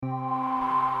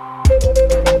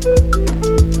Hello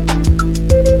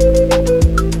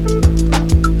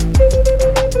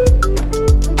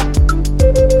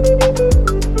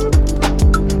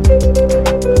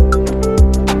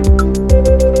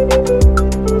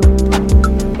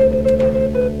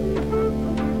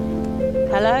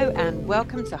and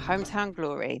welcome to Hometown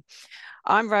Glory.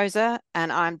 I'm Rosa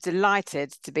and I'm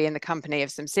delighted to be in the company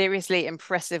of some seriously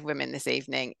impressive women this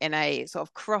evening in a sort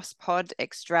of cross-pod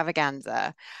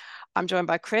extravaganza. I'm joined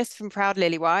by Chris from Proud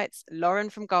Lily-Whites, Lauren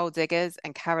from Gold Diggers,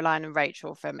 and Caroline and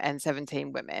Rachel from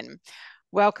N17 Women.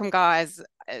 Welcome, guys.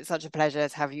 It's such a pleasure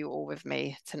to have you all with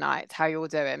me tonight. How are you all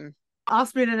doing?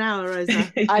 Ask me in an hour,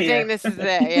 Rosa. I think this is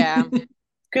it, yeah.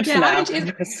 Good for Yeah, now.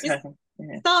 it's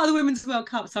start of the Women's World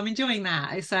Cup, so I'm enjoying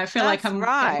that. So I feel like That's I'm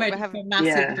right. ready We're for having a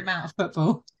massive amount of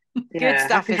football. good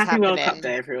stuff Happy, is happy World Cup happening.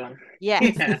 Day, everyone.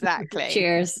 Yes, exactly.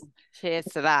 Cheers. Cheers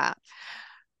to that.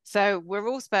 So we're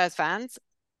all Spurs fans,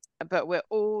 but we're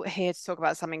all here to talk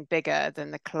about something bigger than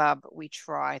the club we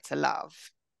try to love.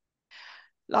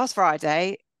 Last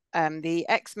Friday, the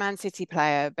ex-Man City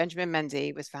player Benjamin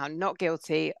Mendy was found not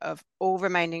guilty of all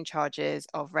remaining charges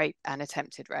of rape and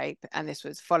attempted rape, and this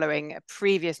was following a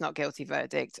previous not guilty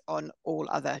verdict on all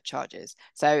other charges.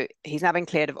 So he's now been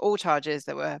cleared of all charges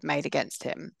that were made against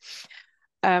him.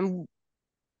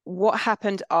 What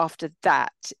happened after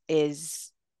that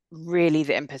is really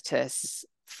the impetus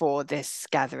for this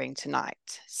gathering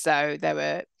tonight. So there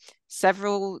were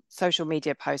several social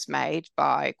media posts made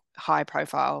by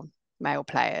high-profile male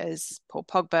players, Paul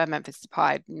Pogba, Memphis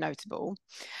Depay, notable,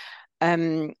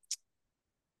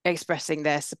 expressing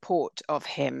their support of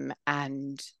him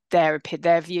and their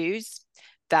views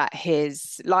that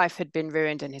his life had been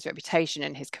ruined and his reputation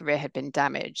and his career had been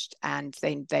damaged, and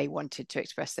they wanted to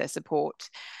express their support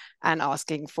and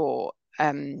asking for,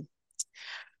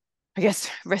 I guess,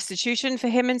 restitution for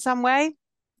him in some way.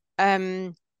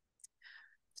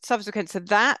 Subsequent to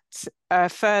that,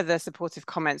 further supportive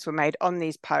comments were made on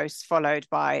these posts, followed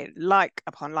by like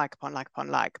upon like upon like upon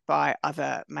like by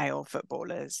other male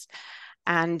footballers.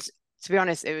 And to be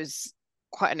honest, it was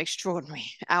quite an extraordinary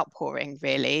outpouring,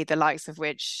 really, the likes of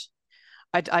which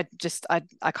I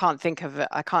can't think of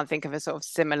a sort of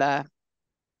similar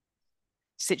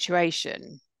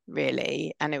situation,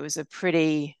 really. And it was a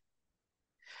pretty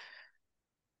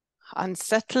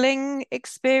unsettling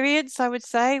experience, I would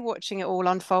say, watching it all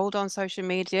unfold on social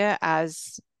media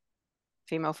as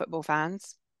female football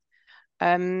fans.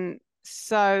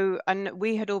 So, and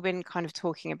we had all been kind of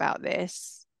talking about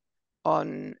this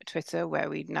on Twitter, where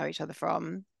we know each other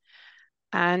from,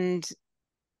 and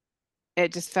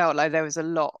it just felt like there was a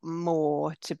lot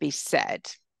more to be said.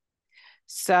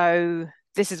 So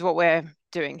this is what we're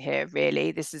doing here,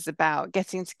 really. This is about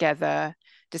getting together,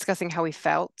 discussing how we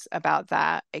felt about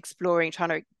that, exploring, trying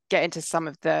to get into some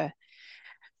of the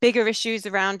bigger issues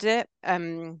around it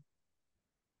in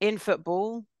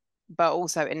football, but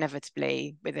also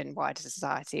inevitably within wider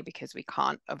society, because we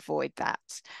can't avoid that.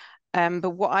 But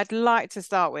what I'd like to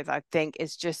start with, I think,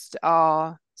 is just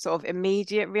our sort of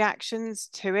immediate reactions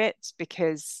to it,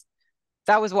 because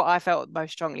that was what I felt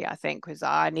most strongly, I think, was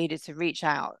I needed to reach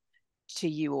out to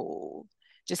you all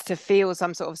just to feel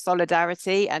some sort of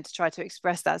solidarity and to try to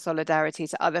express that solidarity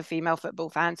to other female football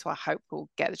fans who I hope will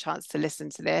get the chance to listen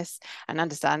to this and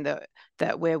understand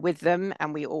that we're with them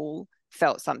and we all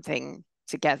felt something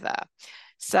together.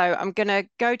 So I'm going to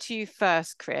go to you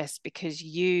first, Chris, because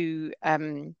you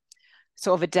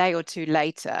sort of a day or two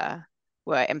later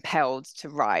were impelled to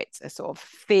write a sort of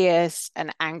fierce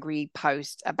and angry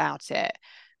post about it,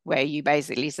 where you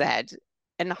basically said,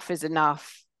 enough is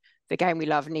enough. The game we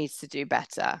love needs to do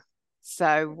better.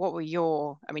 So what were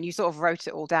you sort of wrote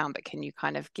it all down, but can you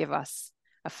kind of give us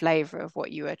a flavour of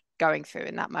what you were going through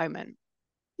in that moment?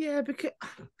 Yeah, because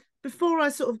before I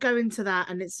sort of go into that,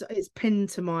 and it's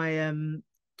pinned to my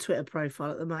Twitter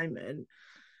profile at the moment,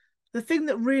 the thing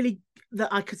that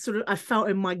I felt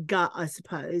in my gut, I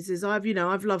suppose, is I've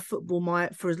loved football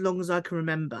for as long as I can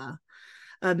remember.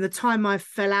 The time I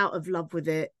fell out of love with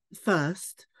it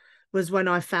first was when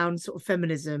I found sort of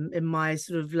feminism in my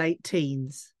sort of late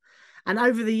teens. And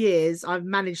over the years, I've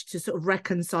managed to sort of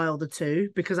reconcile the two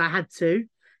because I had to,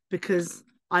 because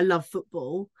I love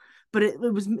football. But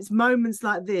it's moments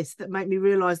like this that make me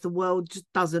realise the world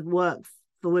just doesn't work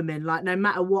for women. Like, no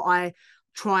matter what I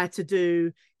try to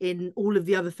do in all of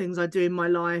the other things I do in my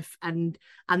life and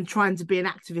trying to be an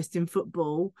activist in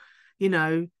football,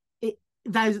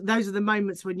 those are the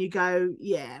moments when you go,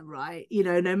 yeah, right.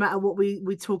 No matter what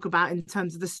we talk about in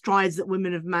terms of the strides that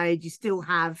women have made, you still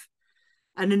have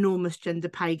an enormous gender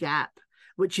pay gap,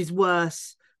 which is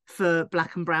worse for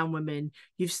Black and brown women.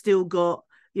 You've still got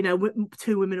you know,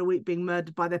 2 women a week being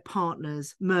murdered by their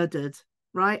partners, murdered,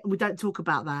 right? And we don't talk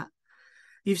about that.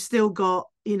 You've still got,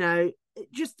 you know,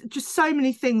 just so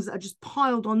many things that are just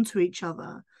piled onto each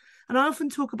other. And I often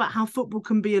talk about how football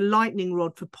can be a lightning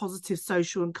rod for positive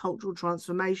social and cultural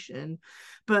transformation.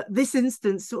 But this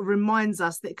instance sort of reminds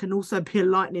us that it can also be a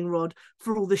lightning rod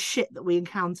for all the shit that we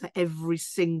encounter every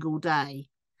single day.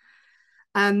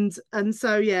 And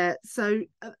so, yeah, so,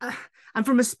 and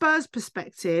from a Spurs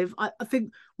perspective, I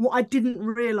think what I didn't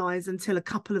realise until a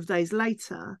couple of days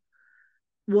later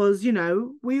was, you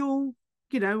know, we all,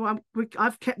 you know,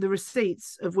 I've kept the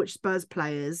receipts of which Spurs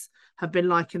players have been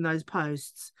liking those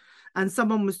posts. And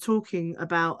someone was talking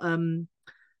about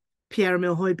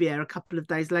Pierre-Emile Højbjerg a couple of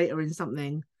days later in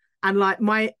something. And like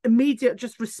my immediate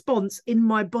just response in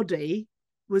my body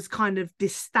was kind of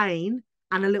disdain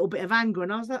and a little bit of anger.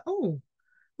 And I was like, oh,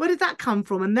 where did that come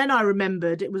from? And then I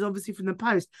remembered it was obviously from the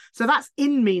post. So that's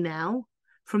in me now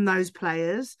from those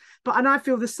players. And I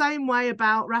feel the same way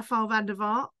about Rafael van der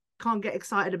Vaart. Can't get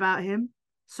excited about him.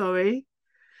 Sorry.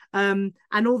 And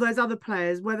all those other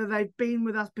players, whether they've been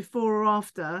with us before or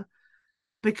after,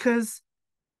 because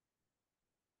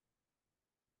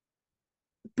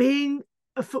being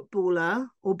a footballer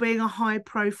or being a high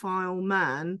profile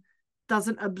man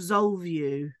doesn't absolve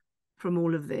you from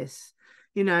all of this.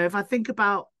 You know, if I think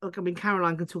about, look, I mean,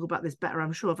 Caroline can talk about this better,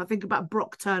 I'm sure. If I think about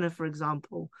Brock Turner, for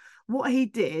example, what he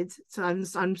did, so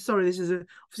I'm sorry, this is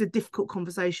obviously a difficult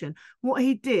conversation. What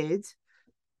he did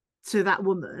to that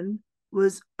woman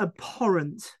was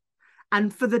abhorrent.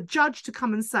 And for the judge to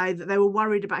come and say that they were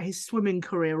worried about his swimming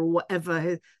career or whatever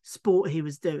his sport he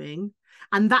was doing,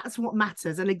 and that's what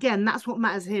matters. And again, that's what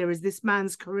matters here is this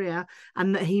man's career,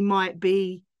 and that he might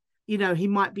be, you know, he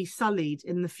might be sullied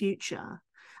in the future.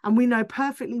 And we know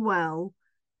perfectly well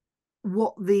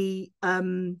what that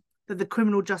the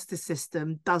criminal justice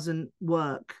system doesn't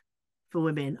work for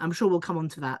women. I'm sure we'll come on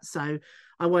to that. So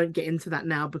I won't get into that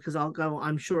now because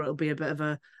I'm sure it'll be a bit of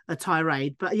a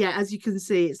tirade. But yeah, as you can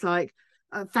see, it's like,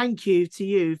 thank you to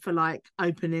you for like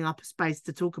opening up a space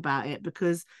to talk about it,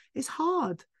 because it's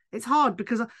hard. It's hard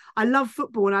because I love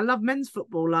football and I love men's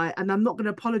football, like, and I'm not going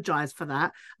to apologize for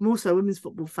that. I'm also a women's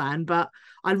football fan, but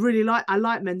I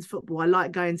like men's football. I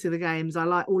like going to the games. I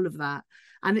like all of that.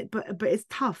 But it's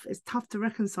tough. It's tough to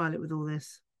reconcile it with all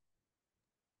this.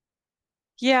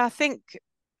 Yeah, I think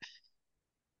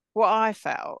what I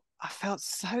felt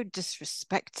so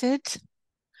disrespected.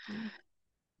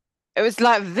 It was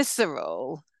like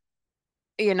visceral,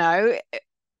 you know.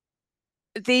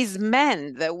 These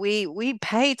men that we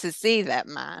pay to see that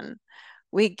man,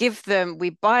 we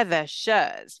buy their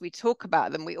shirts, we talk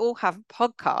about them, we all have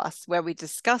podcasts where we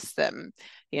discuss them,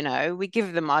 you know, we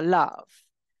give them our love.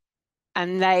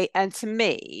 And to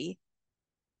me,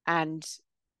 and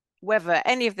whether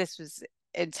any of this was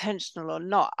intentional or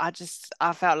not,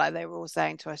 I felt like they were all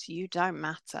saying to us, you don't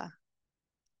matter.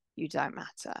 You don't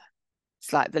matter.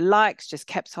 It's like the likes just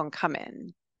kept on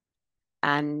coming.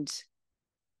 And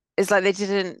it's like they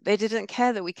didn't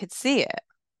care that we could see it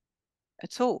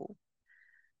at all.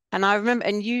 And I remember,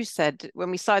 and you said when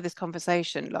we started this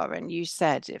conversation, Lauren, you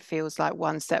said it feels like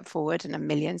one step forward and a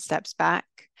million steps back.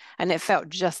 And it felt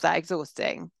just that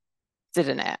exhausting,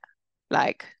 didn't it?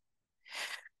 Like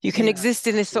you can exist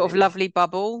in this sort of lovely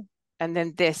bubble, and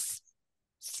then this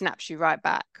snaps you right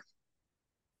back.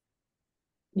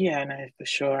 Yeah, no, for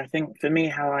sure. I think for me,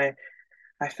 how I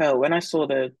felt when I saw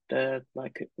the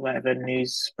like whatever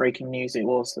breaking news it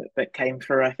was that came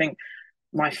through, I think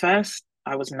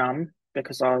I was numb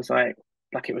because I was like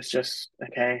it was just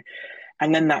okay.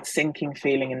 And then that sinking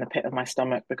feeling in the pit of my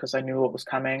stomach because I knew what was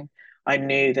coming. I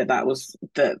knew that was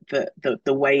the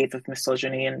wave of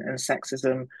misogyny and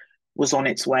sexism was on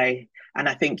its way. And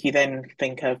I think you then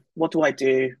think of, what do I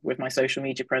do with my social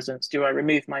media presence? Do I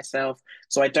remove myself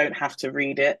so I don't have to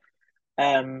read it?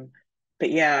 But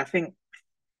yeah, I think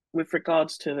with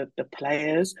regards to the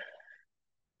players,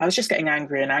 I was just getting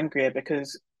angrier and angrier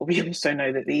because we also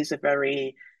know that these are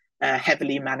very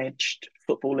heavily managed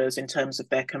footballers in terms of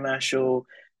their commercial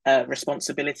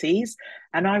responsibilities.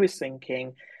 And I was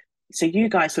thinking, so you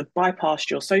guys have bypassed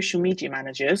your social media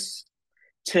managers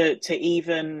to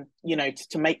even, you know,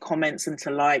 to make comments and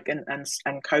to like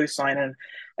and co-sign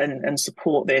and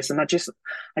support this. And I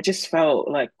just felt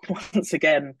like once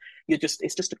again,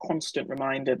 it's just a constant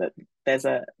reminder that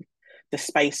the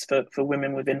space for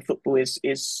women within football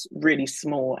is really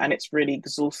small, and it's really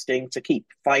exhausting to keep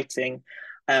fighting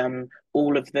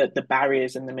all of the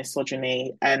barriers and the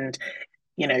misogyny. And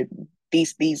you know,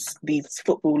 these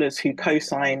footballers who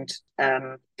co-signed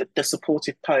the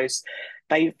supportive posts,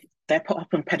 they're put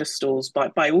up on pedestals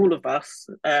by all of us,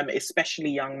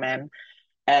 especially young men.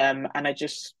 And I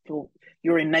just thought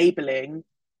you're enabling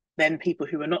then people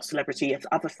who are not celebrity as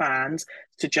other fans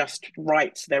to just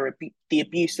write the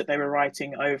abuse that they were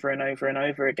writing over and over and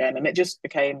over again, and it just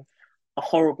became a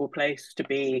horrible place to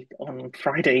be on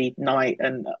Friday night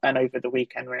and over the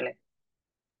weekend, really.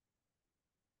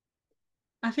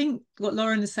 I think what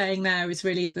Lauren is saying there is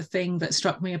really the thing that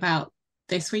struck me about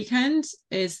this weekend,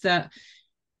 is that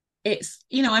it's,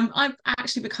 I've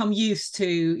actually become used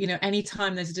to,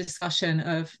 anytime there's a discussion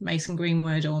of Mason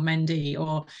Greenwood or Mendy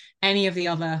or any of the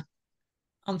other,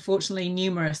 unfortunately,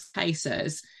 numerous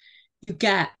cases, you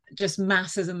get just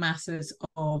masses and masses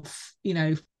of,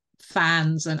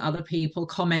 fans and other people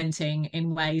commenting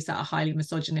in ways that are highly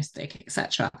misogynistic,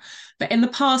 etc. But in the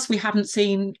past, we haven't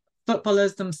seen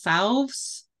footballers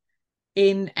themselves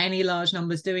in any large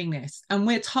numbers doing this. And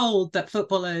we're told that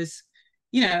footballers,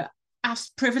 as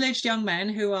privileged young men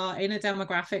who are in a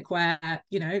demographic where,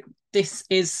 this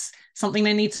is something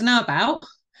they need to know about,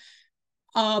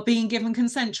 are being given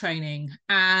consent training.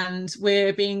 And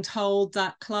we're being told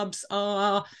that clubs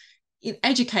are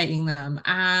educating them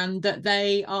and that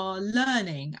they are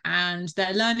learning, and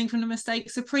they're learning from the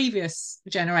mistakes of previous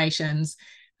generations.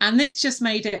 And this just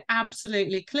made it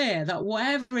absolutely clear that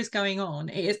whatever is going on,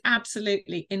 it is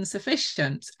absolutely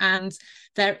insufficient. And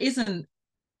there isn't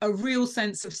a real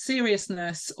sense of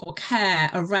seriousness or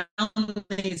care around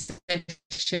these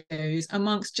issues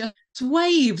amongst just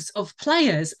waves of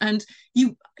players. And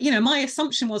my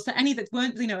assumption was that any that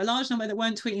weren't, a large number that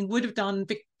weren't tweeting would have done,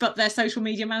 but their social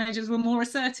media managers were more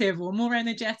assertive or more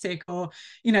energetic, or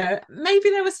maybe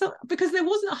there was because there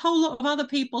wasn't a whole lot of other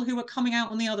people who were coming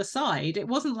out on the other side. It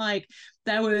wasn't like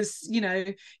there was,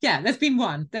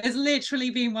 there's literally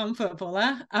been one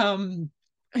footballer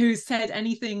who said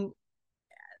anything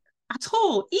at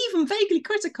all, even vaguely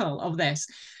critical of this.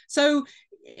 So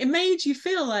it made you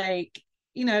feel like,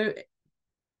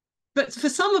 but for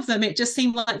some of them, it just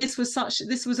seemed like this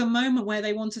was a moment where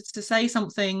they wanted to say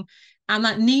something, and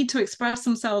that need to express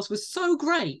themselves was so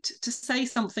great. To say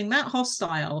something that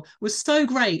hostile was so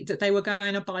great that they were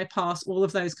going to bypass all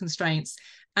of those constraints.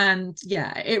 And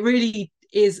yeah, it really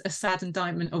is a sad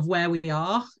indictment of where we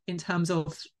are in terms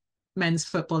of men's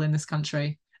football in this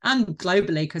country and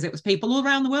globally, because it was people all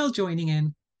around the world joining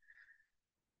in.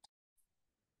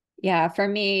 Yeah, for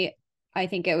me, I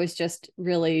think it was just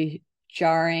really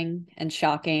jarring and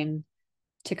shocking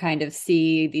to kind of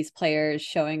see these players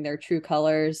showing their true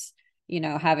colors,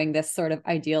 having this sort of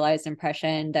idealized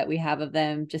impression that we have of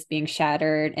them just being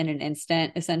shattered in an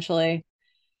instant, essentially.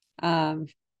 And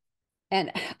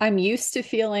I'm used to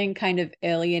feeling kind of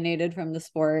alienated from the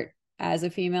sport as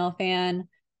a female fan,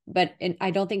 but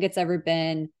I don't think it's ever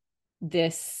been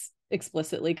this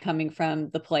explicitly coming from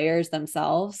the players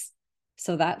themselves.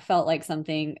 So that felt like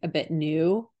something a bit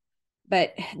new.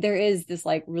 But there is this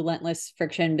like relentless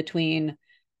friction between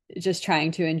just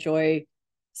trying to enjoy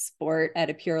sport at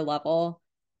a pure level,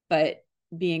 but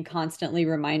being constantly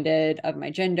reminded of my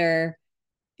gender,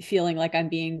 feeling like I'm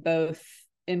being both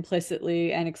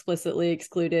implicitly and explicitly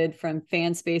excluded from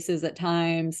fan spaces at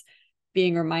times,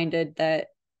 being reminded that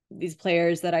these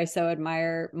players that I so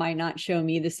admire might not show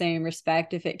me the same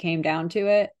respect if it came down to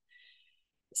it.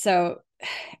 So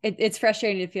it's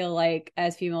frustrating to feel like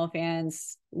as female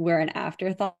fans, we're an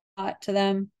afterthought to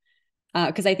them.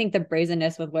 Because I think the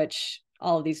brazenness with which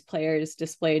all of these players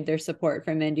displayed their support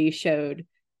for Mendy showed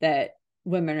that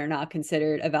women are not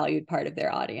considered a valued part of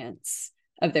their audience,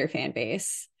 of their fan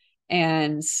base.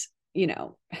 And,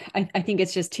 I think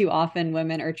it's just too often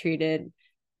women are treated,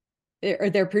 or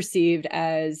they're perceived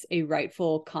as a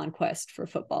rightful conquest for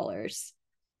footballers.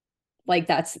 Like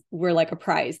we're like a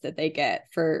prize that they get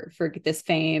for this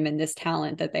fame and this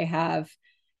talent that they have.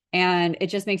 And it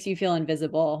just makes you feel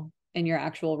invisible in your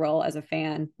actual role as a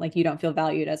fan. Like you don't feel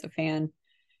valued as a fan.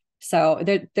 So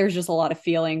there's just a lot of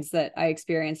feelings that I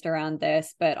experienced around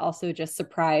this, but also just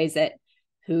surprise at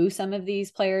who some of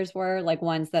these players were, like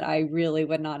ones that I really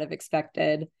would not have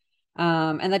expected.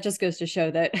 And that just goes to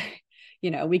show that,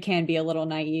 we can be a little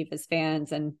naive as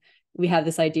fans, and we have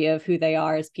this idea of who they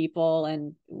are as people,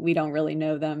 and we don't really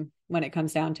know them when it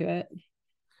comes down to it.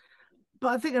 But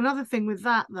I think another thing with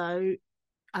that, though,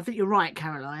 I think you're right,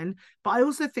 Caroline, but I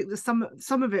also think that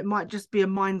some of it might just be a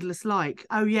mindless, like,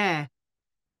 oh yeah,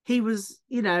 he was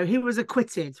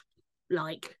acquitted,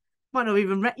 like, might not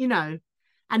even,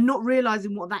 and not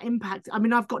realizing what that impact. I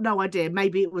mean, I've got no idea.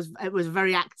 Maybe it was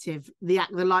very active. The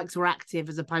likes were active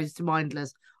as opposed to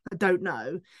mindless. I don't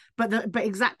know, but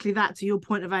exactly that, to your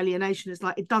point of alienation, it's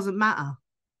like it doesn't matter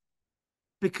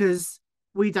because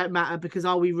we don't matter, because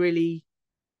are we really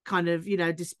kind of,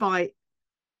 despite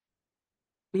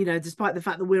you know, despite the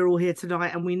fact that we're all here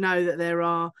tonight and we know that there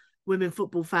are women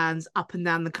football fans up and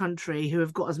down the country who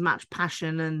have got as much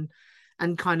passion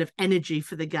and kind of energy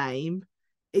for the game,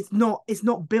 it's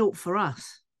not built for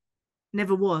us.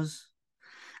 Never was.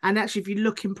 And actually, if you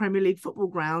look in Premier League football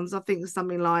grounds, I think there's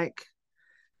something like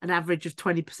an average of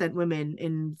 20% women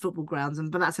in football grounds,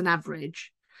 but that's an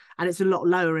average, and it's a lot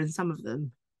lower in some of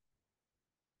them.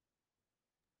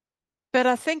 But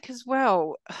I think as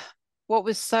well, what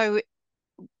was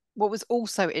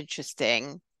also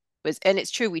interesting was, and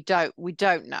it's true, we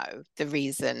don't know the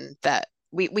reason that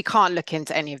we can't look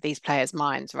into any of these players'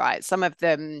 minds, right? Some of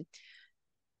them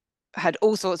had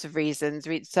all sorts of reasons,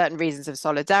 certain reasons of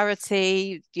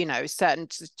solidarity, you know, certain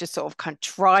just sort of kind of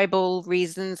tribal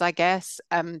reasons, I guess.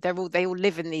 They all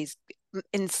live in these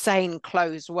insane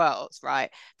closed worlds, right?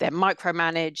 They're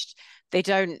micromanaged. They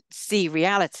don't see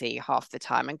reality half the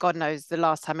time, and God knows the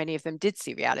last time any of them did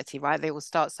see reality, right? They all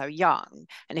start so young,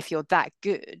 and if you're that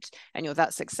good and you're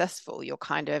that successful, you're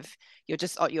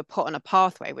put on a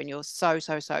pathway when you're so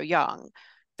young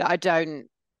that I don't,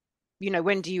 you know,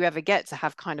 when do you ever get to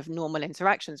have kind of normal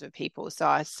interactions with people? So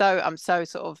I'm so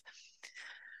sort of,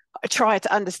 I try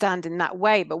to understand in that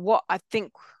way. But what I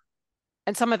think,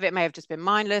 and some of it may have just been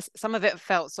mindless, some of it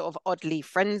felt sort of oddly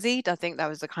frenzied. I think that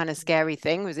was the kind of scary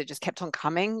thing, was it just kept on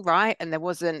coming, right? And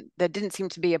there didn't seem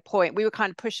to be a point. We were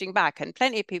kind of pushing back, and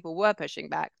plenty of people were pushing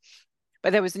back.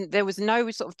 But there was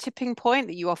no sort of tipping point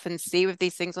that you often see with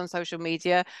these things on social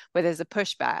media, where there's a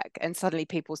pushback and suddenly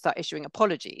people start issuing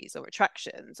apologies or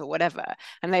retractions or whatever.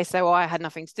 And they say, well, I had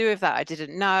nothing to do with that, I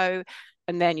didn't know.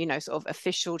 And then, you know, sort of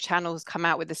official channels come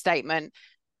out with a statement.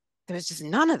 There was just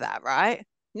none of that, right?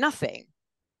 Nothing.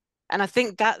 And I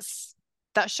think that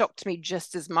shocked me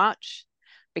just as much,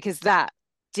 because that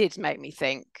did make me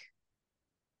think,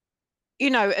 you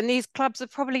know, and these clubs are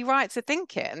probably right to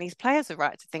think it, and these players are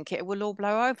right to think it will all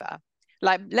blow over.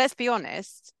 Like, let's be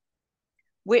honest,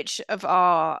 which of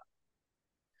our,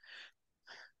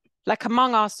 like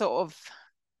among our sort of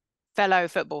fellow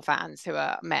football fans who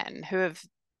are men, who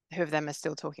of them are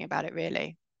still talking about it,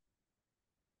 really?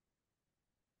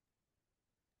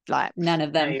 Like, none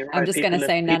of them. No, right. I'm just going to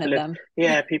say none of them.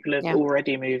 Yeah, people have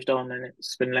already moved on, and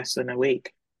it's been less than a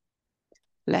week.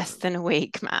 Less than a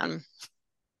week, man.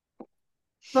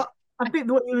 But I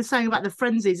think what you were saying about the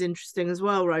frenzy is interesting as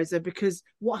well, Rosa, because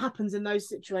what happens in those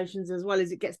situations as well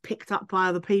is it gets picked up by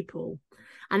other people,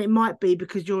 and it might be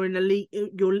because you're in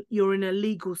a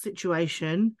legal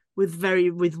situation with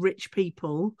rich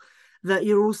people, that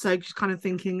you're also just kind of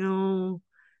thinking, oh,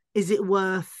 is it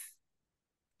worth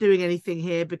doing anything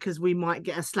here, because we might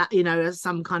get a slap, you know, as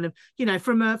some kind of, you know,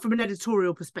 from an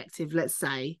editorial perspective, let's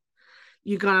say,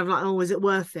 you kind of like, oh, is it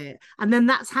worth it? And then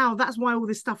that's why all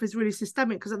this stuff is really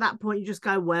systemic, because at that point you just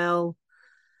go, well,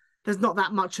 there's not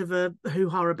that much of a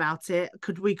hoo-ha about it.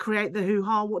 Could we create the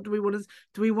hoo-ha? What do we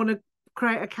want to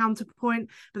create a counterpoint?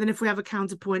 But then if we have a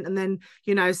counterpoint and then,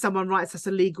 you know, someone writes us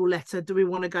a legal letter, do we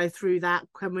want to go through that?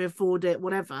 Can we afford it?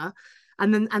 Whatever.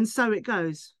 And so it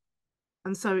goes.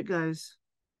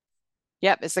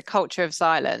 Yep, it's a culture of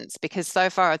silence, because so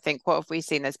far I think, what have we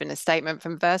seen? There's been a statement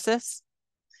from Versus,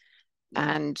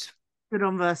 and good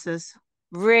on Versus.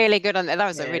 Really good on that. That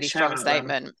was a really strong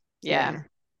statement. Yeah.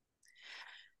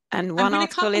 And one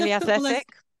article in The Athletic.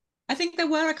 I think there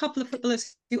were a couple of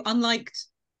footballers who unliked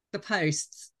the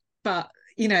posts, but,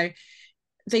 you know,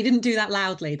 they didn't do that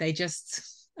loudly. They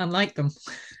just unliked them.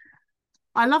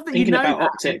 I love that. Thinking about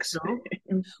optics.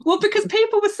 Well, because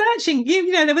people were searching.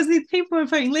 You know, there was these people were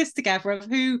putting lists together of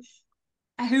who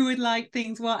would like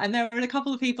things what, and there were a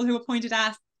couple of people who were pointed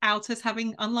out as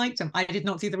having unliked them. I did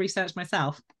not do the research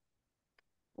myself.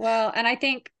 Well, and I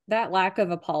think that lack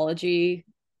of apology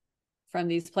from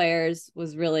these players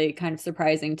was really kind of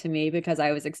surprising to me, because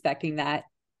I was expecting that,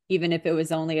 even if it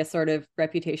was only a sort of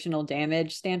reputational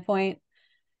damage standpoint.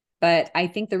 But I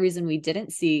think the reason we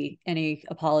didn't see any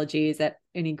apologies at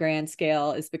any grand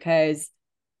scale is because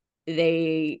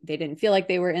they didn't feel like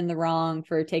they were in the wrong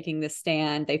for taking this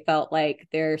stand. They felt like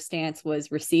their stance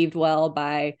was received well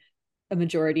by a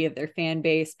majority of their fan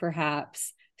base,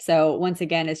 perhaps. So once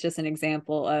again, it's just an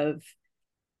example of,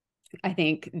 I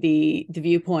think, the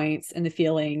viewpoints and the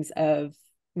feelings of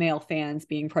male fans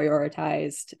being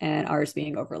prioritized and ours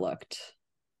being overlooked.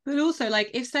 But also,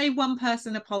 like, if say one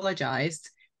person apologized,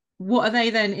 what are they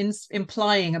then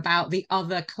implying about the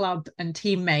other club and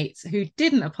teammates who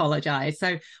didn't apologize?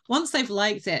 So once they've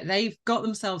liked it, they've got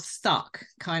themselves stuck,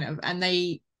 kind of, and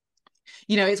they,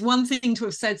 you know, it's one thing to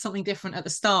have said something different at the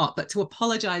start, but to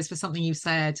apologize for something you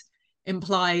said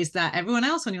implies that everyone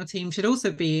else on your team should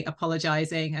also be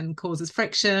apologizing, and causes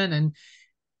friction. And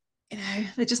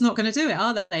they're just not going to do it,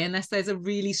 are they? Unless there's a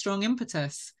really strong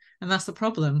impetus, and that's the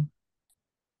problem.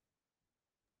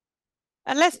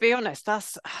 And let's be honest,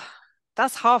 that's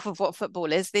half of what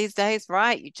football is these days,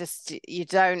 right? You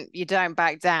don't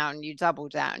back down, you double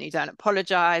down, you don't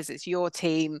apologize. It's your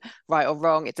team, right or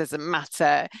wrong, it doesn't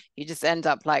matter. You just end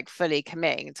up like fully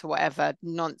committing to whatever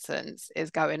nonsense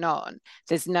is going on.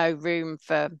 There's no room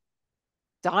for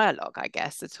dialogue, I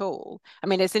guess, at all. I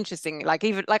mean, it's interesting, like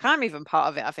even like I'm even part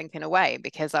of it, I think, in a way,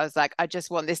 because I was like, I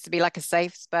just want this to be like a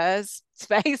safe Spurs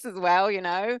space as well, you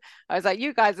know. I was like,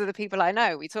 you guys are the people I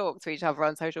know. We talk to each other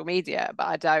on social media, but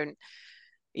I don't,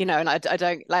 you know, and I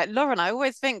don't like Lauren. I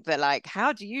always think that, like,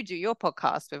 how do you do your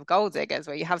podcast with Gold Diggers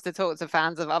where you have to talk to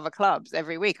fans of other clubs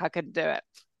every week? I couldn't do it.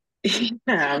 Yeah,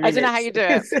 I mean, I don't know how you do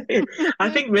it. I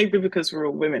think maybe because we're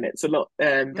all women, it's a lot.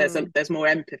 There's more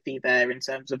empathy there in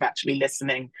terms of actually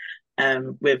listening,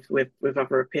 with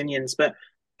other opinions. But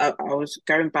I was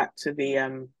going back to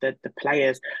the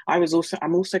players. I'm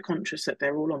also conscious that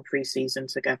they're all on pre-season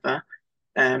together,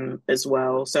 as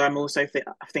well. So I'm also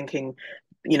thinking,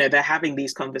 you know, they're having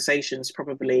these conversations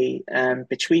probably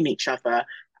between each other,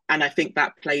 and I think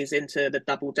that plays into the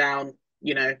double down.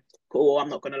 You know, or I'm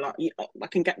not going to lie, I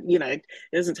can get, you know, it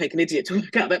doesn't take an idiot to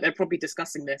work out that they're probably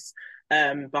discussing this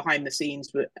behind the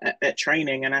scenes at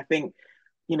training. And I think,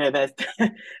 you know, there's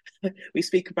we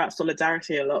speak about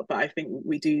solidarity a lot, but I think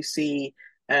we do see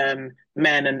men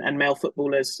and male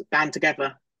footballers band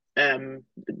together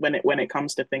when it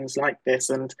comes to things like this.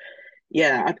 And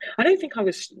yeah, I don't think I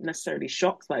was necessarily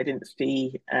shocked that I didn't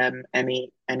see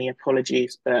any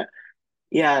apologies, but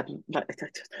yeah, but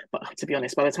to be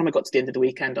honest, by the time I got to the end of the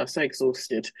weekend, I was so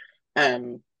exhausted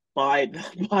by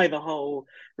the whole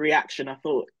reaction. I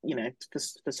thought, you know,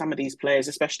 for some of these players,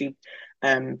 especially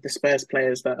the Spurs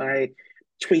players that I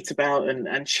tweet about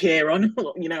and cheer on,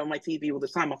 you know, on my TV all the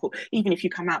time, I thought, even if you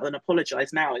come out and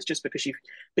apologise now, it's just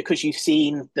because you've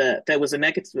seen that there was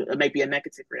maybe a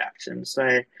negative reaction.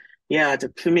 So yeah,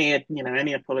 for me, you know,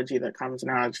 any apology that comes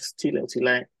now is just too little, too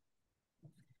late.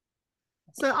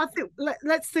 So I think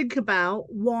let's think about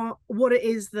what it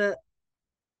is that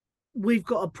we've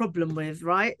got a problem with,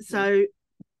 right? So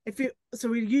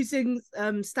we're using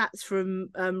stats from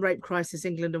Rape Crisis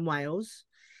England and Wales,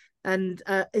 and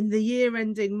in the year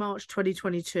ending March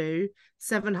 2022,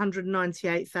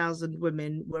 798,000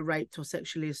 women were raped or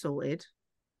sexually assaulted,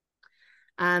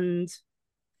 and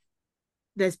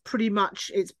there's pretty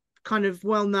much, it's kind of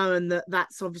well known that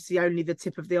that's obviously only the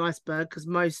tip of the iceberg, because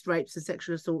most rapes and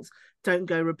sexual assaults don't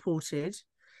go reported,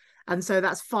 and so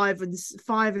that's 5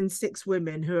 and 6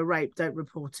 women who are raped don't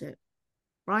report it,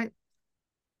 right?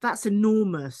 That's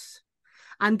enormous.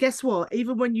 And guess what,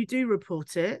 even when you do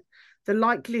report it, the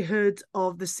likelihood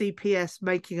of the CPS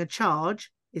making a charge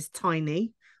is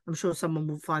tiny. I'm sure someone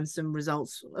will find some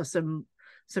results or some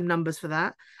numbers for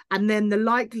that, and then the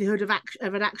likelihood of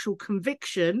an actual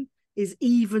conviction is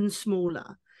even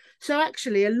smaller. So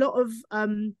actually, a lot of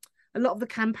the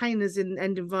campaigners in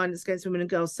ending violence against women and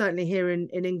girls, certainly here in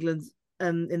England,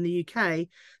 in the UK,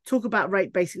 talk about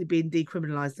rape basically being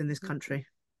decriminalised in this country.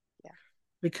 Yeah,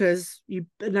 because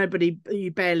nobody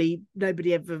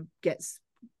ever gets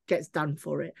done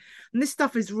for it. And this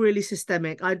stuff is really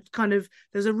systemic.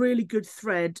 There's a really good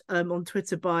thread on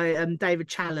Twitter by David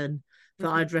Challen that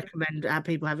I'd recommend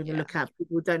people having a look at.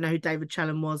 People who don't know who David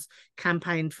Challen was,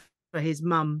 campaigned for his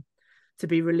mum to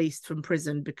be released from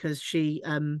prison because she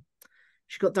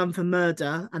got done for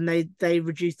murder, and they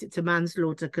reduced it to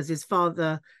manslaughter because his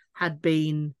father had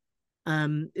been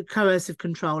coercive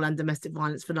control and domestic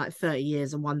violence for like 30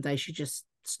 years, and one day she just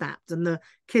snapped, and the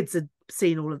kids had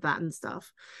seen all of that and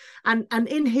stuff. And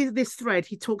in this thread,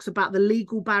 he talks about the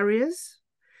legal barriers,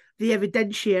 the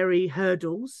evidentiary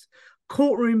hurdles,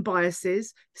 courtroom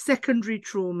biases, secondary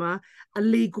trauma, and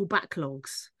legal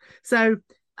backlogs. So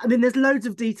I mean, there's loads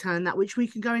of detail in that, which we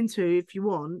can go into if you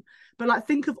want. But like,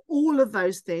 think of all of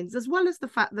those things, as well as the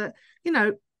fact that, you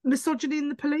know, misogyny in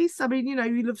the police. I mean, you know,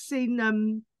 you'll have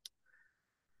seen,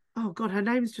 oh God, her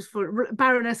name's just for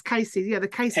Baroness Casey. Yeah, the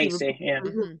Casey report, yeah.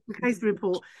 The Casey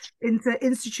report into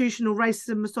institutional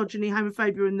racism, misogyny,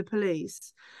 homophobia in the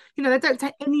police. You know, they don't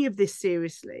take any of this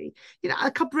seriously. You know,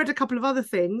 read a couple of other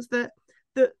things that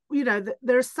you know, that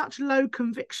there are such low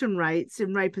conviction rates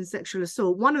in rape and sexual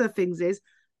assault. One of the things is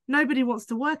nobody wants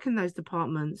to work in those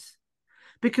departments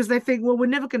because they think, well, we're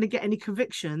never going to get any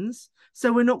convictions,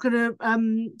 so we're not going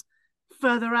to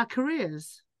further our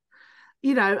careers.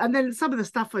 You know, and then some of the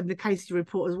stuff in the Casey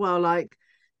report as well, like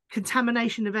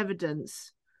contamination of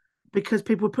evidence, because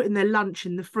people were putting their lunch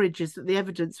in the fridges that the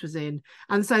evidence was in,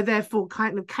 and so therefore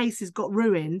kind of cases got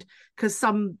ruined because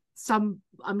some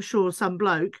I'm sure some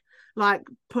bloke like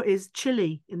put his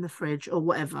chili in the fridge or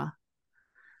whatever.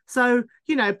 So,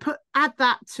 you know, add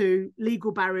that to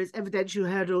legal barriers, evidential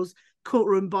hurdles,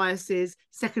 courtroom biases,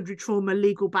 secondary trauma,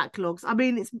 legal backlogs. I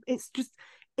mean, it's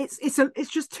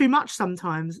just too much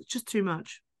sometimes. It's just too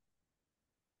much.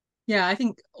 Yeah, I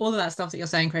think all of that stuff that you're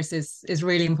saying, Chris, is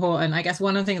really important. I guess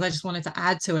one of the things I just wanted to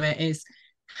add to it is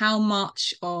how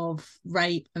much of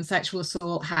rape and sexual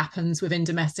assault happens within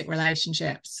domestic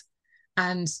relationships.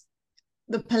 And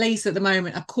the police at the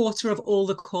moment, a quarter of all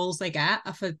the calls they get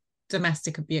are for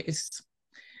domestic abuse.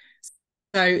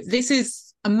 So this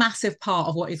is a massive part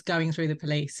of what is going through the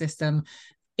police system.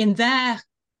 In their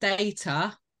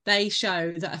data, they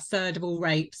show that a third of all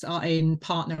rapes are in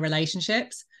partner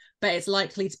relationships, but it's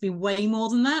likely to be way more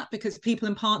than that because people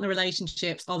in partner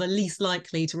relationships are the least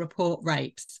likely to report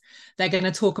rapes. They're going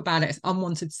to talk about it as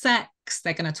unwanted sex.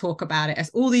 They're going to talk about it as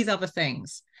all these other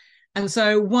things. And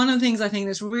so one of the things I think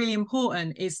that's really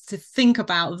important is to think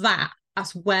about that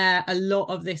as where a lot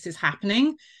of this is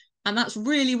happening. And that's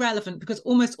really relevant because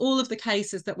almost all of the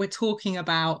cases that we're talking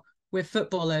about with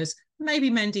footballers,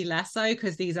 maybe Mendy less so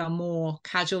because these are more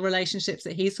casual relationships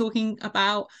that he's talking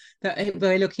about that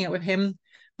we're looking at with him.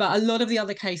 But a lot of the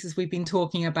other cases we've been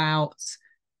talking about,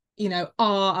 you know,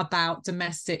 are about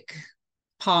domestic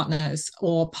partners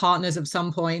or partners of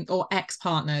some point or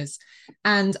ex-partners.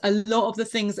 And a lot of the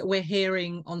things that we're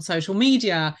hearing on social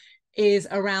media is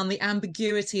around the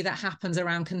ambiguity that happens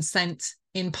around consent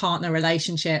in partner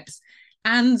relationships.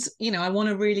 And, you know, I want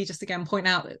to really just again point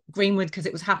out Greenwood because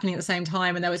it was happening at the same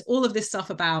time. And there was all of this stuff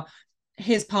about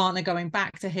his partner going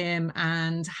back to him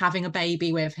and having a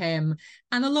baby with him.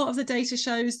 And a lot of the data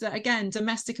shows that, again,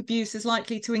 domestic abuse is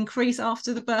likely to increase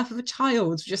after the birth of a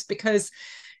child just because,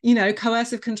 you know,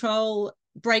 coercive control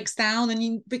breaks down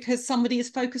and because somebody is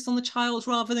focused on the child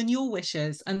rather than your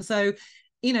wishes. And so,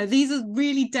 you know, these are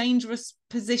really dangerous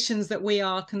positions that we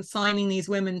are consigning these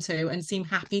women to and seem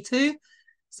happy to.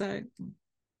 So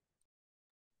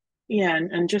yeah,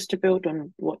 and just to build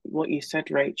on what you said,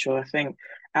 Rachel, I think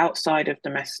outside of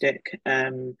domestic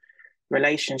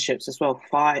relationships as well,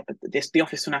 the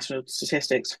Office for National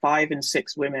Statistics, 5 in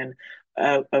 6 women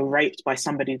are raped by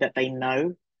somebody that they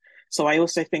know. So I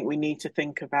also think we need to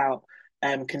think about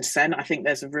consent. I think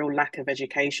there's a real lack of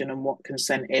education on what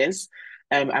consent is.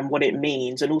 And what it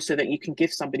means, and also that you can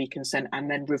give somebody consent and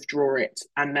then withdraw it,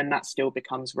 and then that still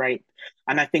becomes rape.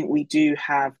 And I think we do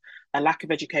have a lack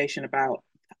of education about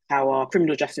how our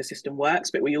criminal justice system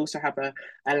works, but we also have a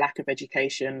lack of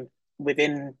education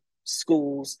within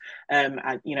schools, and,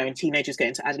 you know, in teenagers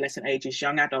getting to adolescent ages,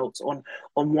 young adults on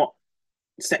what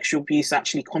sexual abuse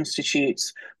actually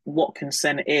constitutes, what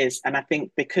consent is. And I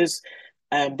think because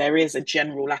there is a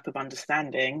general lack of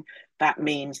understanding, that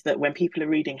means that when people are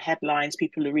reading headlines,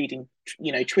 people are reading,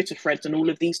 you know, Twitter threads and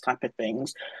all of these type of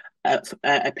things,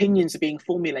 opinions are being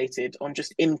formulated on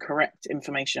just incorrect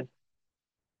information.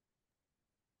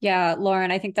 Yeah,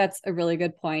 Lauren, I think that's a really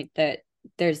good point that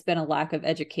there's been a lack of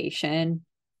education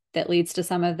that leads to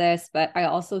some of this. But I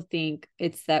also think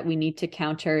it's that we need to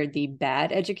counter the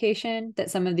bad education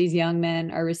that some of these young men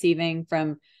are receiving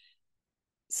from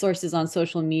sources on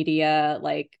social media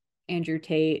like Andrew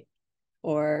Tate,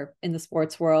 or in the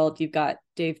sports world, you've got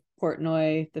Dave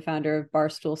Portnoy, the founder of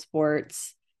Barstool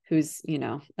Sports, who's, you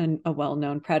know, a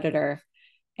well-known predator.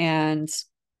 And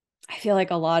I feel like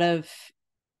a lot of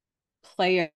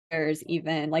players,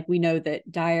 even like we know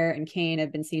that Dyer and Kane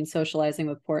have been seen socializing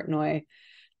with Portnoy.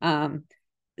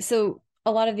 So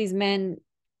a lot of these men,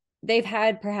 they've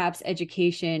had perhaps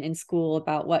education in school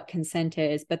about what consent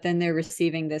is, but then they're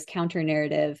receiving this counter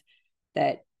narrative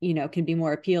that, you know, can be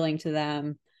more appealing to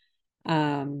them.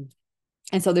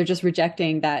 And so they're just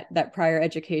rejecting that prior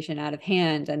education out of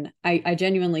hand. And I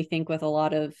genuinely think with a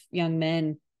lot of young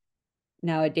men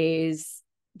nowadays,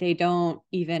 they don't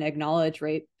even acknowledge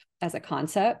rape as a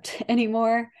concept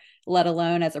anymore, let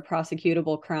alone as a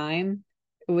prosecutable crime,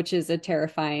 which is a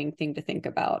terrifying thing to think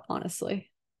about,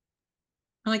 honestly.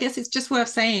 And I guess it's just worth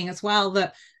saying as well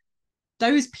that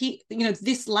those people, you know,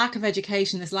 this lack of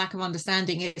education, this lack of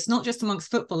understanding, it's not just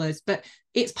amongst footballers, but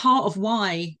it's part of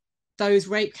why those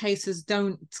rape cases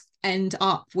don't end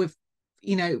up with,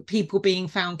 you know, people being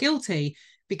found guilty,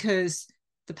 because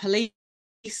the police,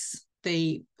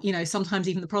 the, you know, sometimes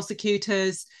even the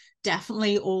prosecutors,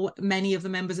 definitely, or many of the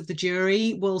members of the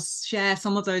jury will share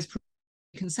some of those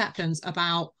preconceptions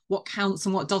about what counts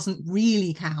and what doesn't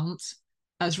really count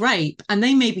as rape. And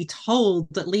they may be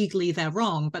told that legally they're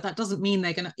wrong, but that doesn't mean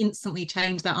they're going to instantly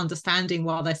change their understanding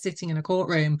while they're sitting in a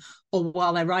courtroom, or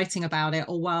while they're writing about it,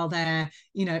 or while they're,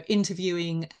 you know,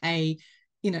 interviewing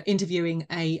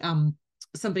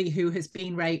somebody who has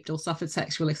been raped or suffered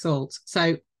sexual assault.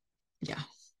 So Yeah.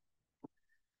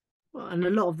 Well, and a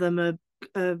lot of them are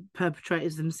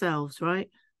perpetrators themselves, right?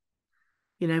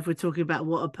 You know, if we're talking about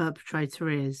what a perpetrator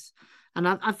is. And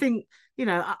I think, you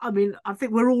know, I mean, I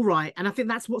think we're all right. And I think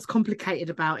that's what's complicated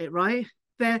about it, right?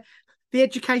 The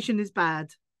education is bad.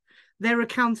 There are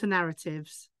counter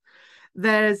narratives.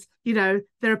 There's, you know,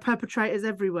 there are perpetrators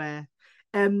everywhere.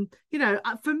 You know,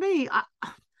 for me,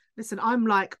 listen, I'm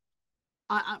like,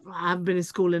 I haven't been in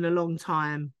school in a long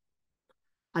time.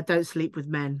 I don't sleep with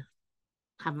men.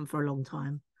 Haven't for a long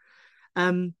time.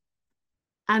 And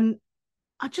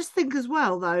I just think as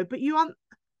well, though, but you aren't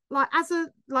like as a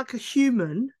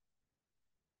human,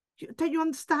 don't you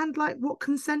understand like what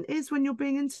consent is when you're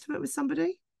being intimate with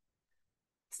somebody?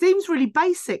 Seems really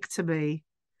basic to me,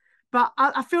 but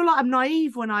I feel like I'm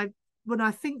naive when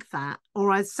I think that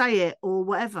or I say it or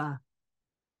whatever.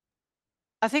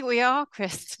 I think we are,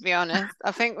 Chris, to be honest.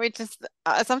 I think we just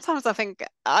sometimes I think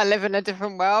I live in a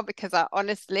different world because I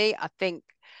think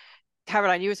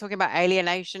Caroline, you were talking about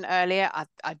alienation earlier.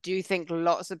 I do think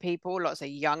lots of people, lots of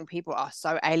young people are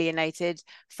so alienated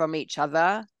from each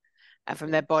other and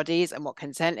from their bodies and what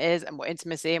consent is and what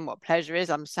intimacy and what pleasure is.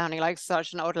 I'm sounding like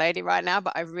such an old lady right now,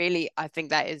 but I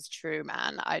think that is true,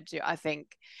 man. I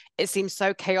think it seems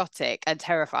so chaotic and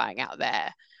terrifying out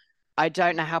there. I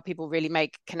don't know how people really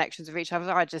make connections with each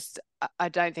other. I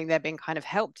don't think they're being kind of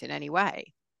helped in any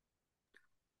way.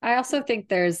 I also think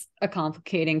there's a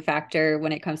complicating factor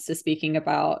when it comes to speaking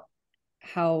about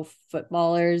how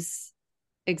footballers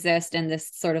exist in this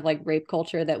sort of like rape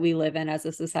culture that we live in as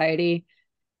a society.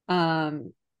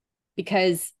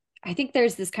 Because I think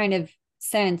there's this kind of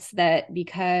sense that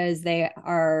because they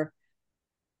are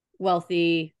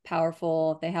wealthy,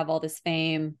 powerful, they have all this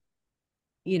fame,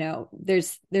 you know,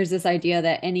 there's this idea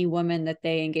that any woman that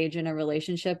they engage in a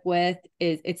relationship with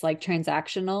it's like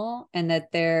transactional and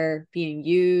that they're being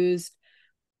used.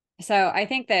 So I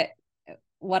think that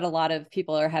what a lot of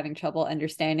people are having trouble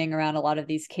understanding around a lot of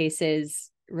these cases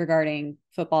regarding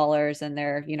footballers and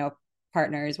their, you know,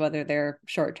 partners, whether they're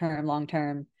short-term,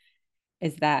 long-term,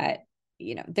 is that,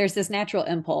 you know, there's this natural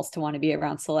impulse to want to be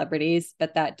around celebrities,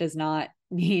 but that does not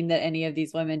mean that any of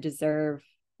these women deserve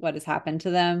what has happened to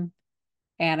them.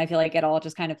 And I feel like it all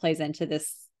just kind of plays into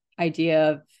this idea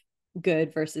of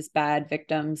good versus bad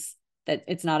victims, that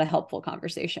it's not a helpful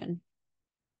conversation.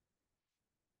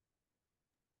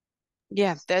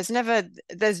 Yeah,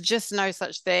 there's just no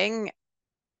such thing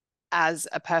as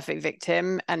a perfect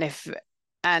victim. And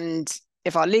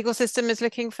if our legal system is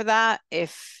looking for that,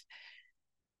 if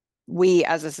we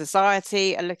as a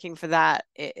society are looking for that,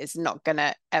 it is not going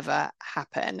to ever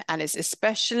happen. And it's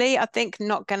especially, I think,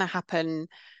 not going to happen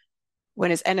when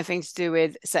it's anything to do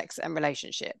with sex and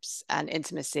relationships and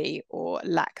intimacy or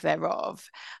lack thereof.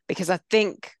 Because I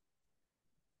think,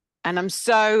 and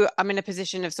I'm in a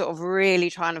position of sort of really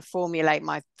trying to formulate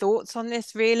my thoughts on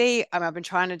this, really. I've been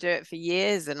trying to do it for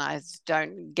years and I just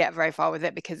don't get very far with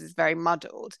it because it's very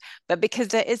muddled. But because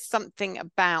there is something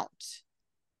about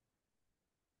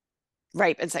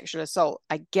rape and sexual assault,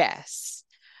 I guess,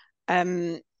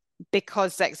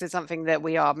 because sex is something that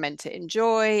we are meant to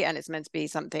enjoy and it's meant to be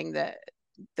something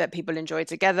that people enjoy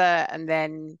together, and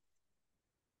then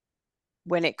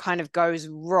when it kind of goes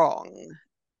wrong,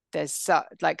 there's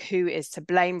like who is to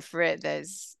blame for it.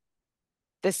 There's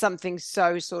something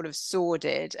so sort of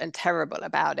sordid and terrible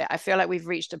about it. I feel like we've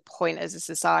reached a point as a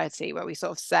society where we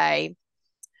sort of say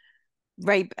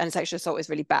rape and sexual assault is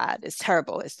really bad. It's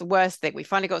terrible. It's the worst thing. We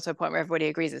finally got to a point where everybody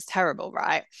agrees it's terrible,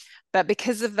 right? But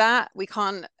because of that, we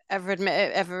can't ever admit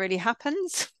it ever really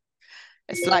happens.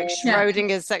 It's like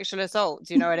Schrodinger's sexual assault.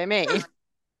 Do you know what I mean?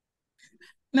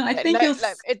 No, I think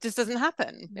it just doesn't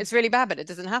happen. It's really bad, but it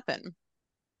doesn't happen.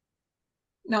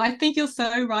 No, I think you're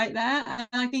so right there. And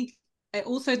I think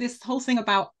also this whole thing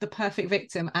about the perfect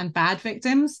victim and bad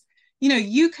victims, you know,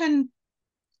 you can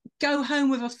go home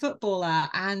with a footballer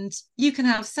and you can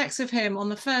have sex with him on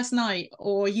the first night,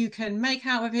 or you can make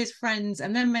out with his friends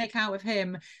and then make out with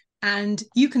him, and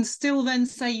you can still then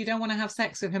say you don't want to have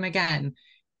sex with him again.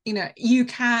 You know, you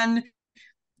can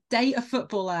date a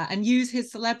footballer and use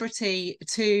his celebrity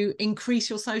to increase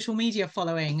your social media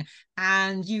following,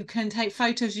 and you can take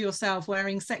photos of yourself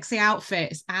wearing sexy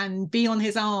outfits and be on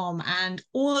his arm and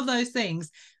all of those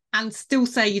things, and still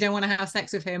say you don't want to have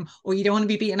sex with him, or you don't want to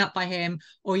be beaten up by him,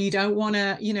 or you don't want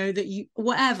to, you know, that you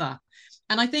whatever.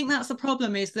 And I think that's the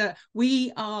problem, is that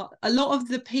a lot of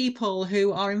the people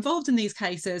who are involved in these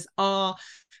cases are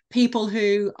people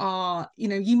who are, you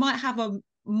know, you might have a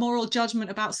moral judgment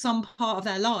about some part of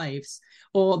their lives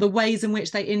or the ways in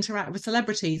which they interact with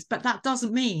celebrities, but that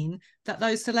doesn't mean that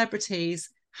those celebrities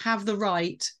have the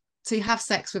right to have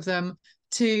sex with them,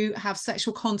 to have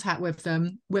sexual contact with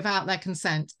them without their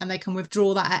consent, and they can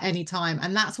withdraw that at any time.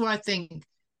 And that's where I think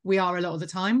we are a lot of the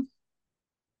time.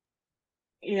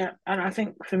 Yeah, and I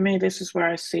think for me, this is where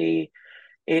I see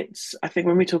I think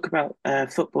when we talk about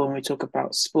football and we talk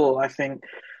about sport, I think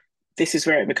this is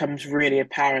where it becomes really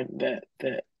apparent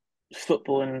that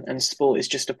football and sport is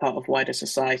just a part of wider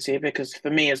society. Because for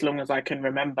me, as long as I can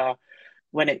remember,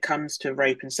 when it comes to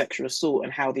rape and sexual assault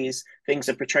and how these things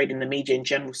are portrayed in the media in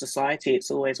general society, it's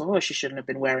always, oh, she shouldn't have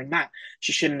been wearing that.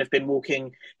 She shouldn't have been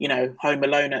walking, home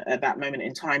alone at that moment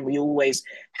in time. We always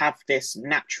have this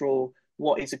natural,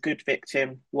 what is a good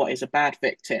victim, what is a bad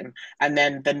victim, and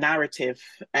then the narrative,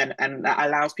 and that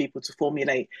allows people to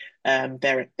formulate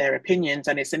their opinions,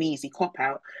 and it's an easy cop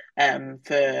out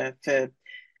for.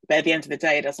 But at the end of the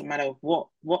day, it doesn't matter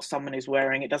what someone is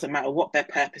wearing. It doesn't matter what their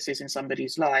purpose is in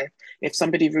somebody's life. If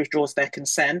somebody withdraws their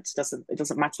consent, it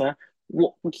doesn't matter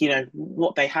what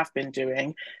they have been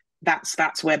doing.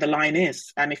 That's where the line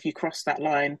is. And if you cross that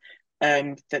line,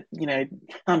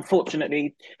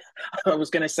 unfortunately, I was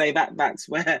going to say that's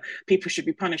where people should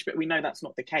be punished, but we know that's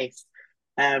not the case.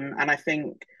 And I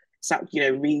think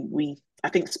I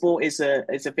think sport is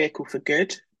a vehicle for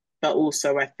good, but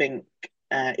also I think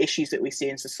issues that we see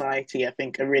in society, I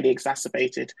think, are really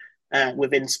exacerbated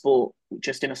within sport,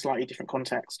 just in a slightly different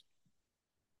context.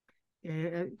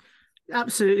 Yeah,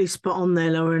 absolutely spot on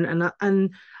there, Lauren.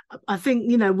 And I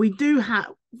think we do have.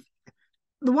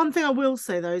 The one thing I will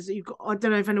say though is that I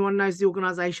don't know if anyone knows the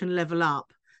organisation Level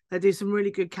Up. They do some really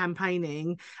good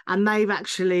campaigning, and they've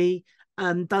actually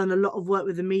done a lot of work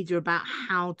with the media about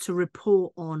how to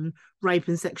report on rape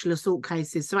and sexual assault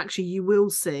cases. So actually you will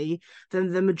see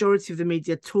that the majority of the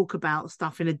media talk about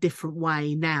stuff in a different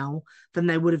way now than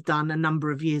they would have done a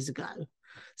number of years ago.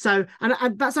 So,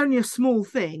 and that's only a small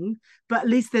thing, but at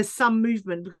least there's some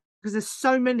movement, because there's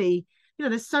so many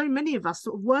of us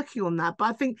sort of working on that. But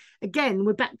I think, again,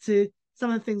 we're back to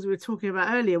some of the things we were talking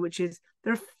about earlier, which is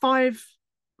there are 5,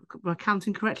 am I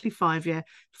counting correctly? 5, yeah.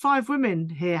 5 women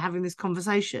here having this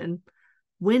conversation.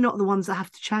 We're not the ones that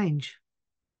have to change.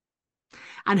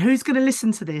 And who's going to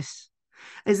listen to this?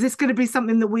 Is this going to be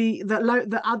something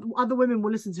that other women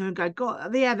will listen to and go,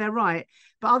 God, yeah, they're right.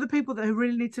 But other people that who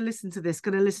really need to listen to this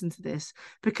going to listen to this,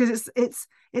 because it's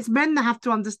men that have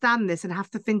to understand this and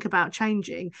have to think about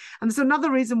changing. And there's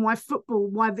another reason why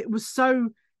it was so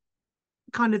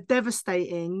kind of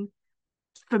devastating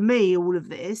for me, all of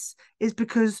this, is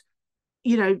because,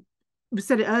 we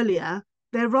said it earlier,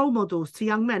 they're role models to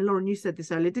young men. Lauren, you said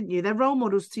this earlier, didn't you? They're role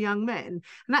models to young men.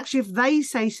 And actually, if they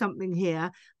say something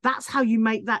here, that's how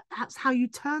you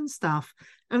turn stuff.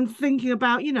 And thinking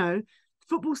about,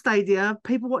 football stadia,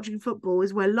 people watching football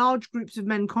is where large groups of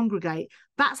men congregate.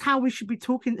 That's how we should be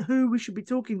talking, who we should be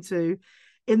talking to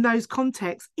in those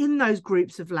contexts, in those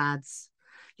groups of lads.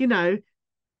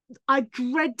 I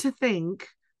dread to think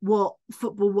what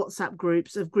football WhatsApp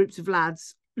groups of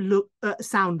lads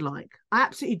sound like. I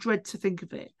absolutely dread to think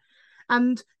of it.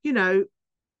 And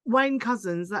Wayne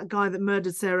Couzens, that guy that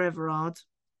murdered Sarah Everard,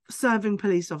 serving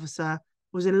police officer,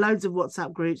 was in loads of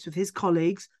WhatsApp groups with his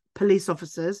colleagues, police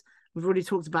officers. We've already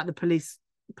talked about the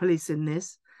police in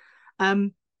this,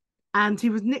 and he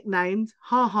was nicknamed,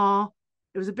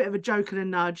 it was a bit of a joke and a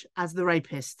nudge, as the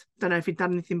rapist. Don't know if he'd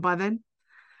done anything by then,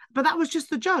 but that was just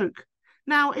the joke.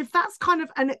 Now, if that's kind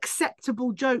of an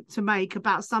acceptable joke to make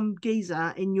about some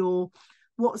geezer in your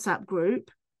WhatsApp group,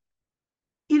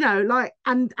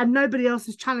 and nobody else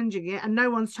is challenging it, and no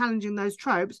one's challenging those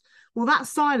tropes, well, that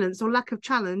silence or lack of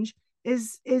challenge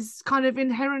is kind of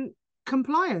inherent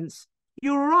compliance.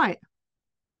 You're all right.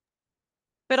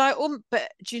 But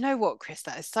do you know what, Chris?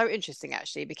 That is so interesting,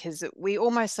 actually, because we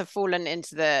almost have fallen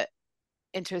into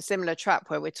a similar trap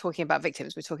where we're talking about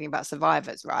victims, we're talking about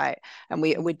survivors, right? And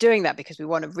we're doing that because we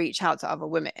want to reach out to other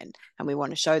women, and we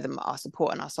want to show them our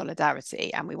support and our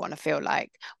solidarity, and we want to feel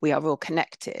like we are all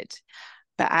connected.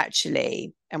 But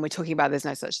actually, and we're talking about there's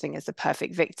no such thing as the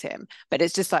perfect victim, but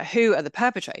it's just like, who are the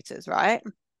perpetrators, right?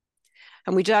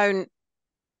 And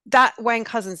that Wayne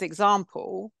Couzens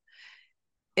example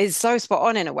is so spot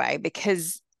on in a way,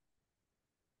 because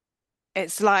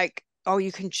it's like, oh,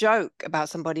 you can joke about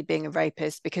somebody being a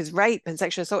rapist because rape and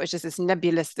sexual assault is just this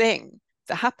nebulous thing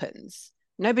that happens.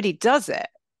 Nobody does it.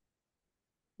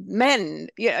 Men,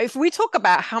 if we talk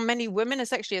about how many women are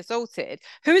sexually assaulted,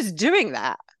 who is doing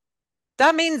that?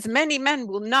 That means many men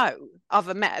will know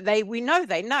other men. We know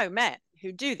they know men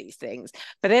who do these things,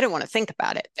 but they don't want to think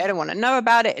about it. They don't want to know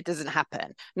about it. It doesn't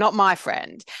happen. Not my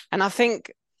friend. And I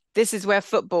think this is where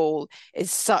football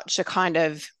is such a kind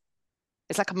of,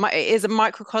 it is a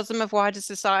microcosm of wider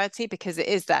society, because it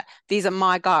is that these are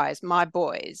my guys, my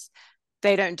boys,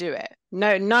 they don't do it.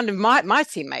 No, none of my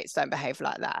teammates don't behave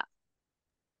like that.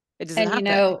 It doesn't And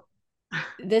happen.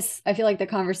 this, I feel like the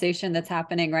conversation that's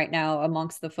happening right now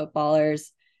amongst the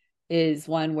footballers is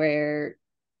one where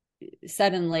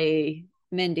suddenly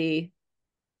Mendy,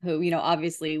 who,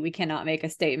 obviously we cannot make a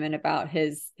statement about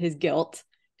his guilt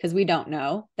because we don't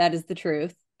know. That is the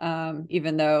truth.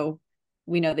 Even though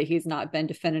we know that he's not been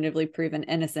definitively proven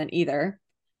innocent either.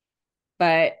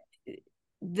 But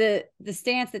the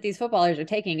stance that these footballers are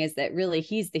taking is that really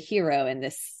he's the hero in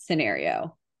this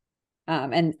scenario.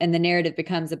 And the narrative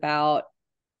becomes about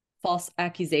false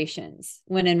accusations,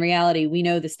 when in reality, we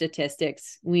know the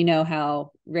statistics, we know how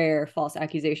rare false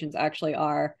accusations actually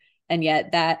are. And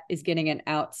yet that is getting an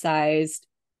outsized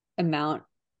amount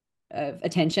of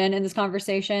attention in this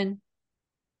conversation.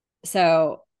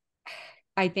 So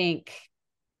I think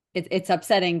it's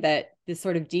upsetting that this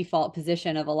sort of default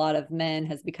position of a lot of men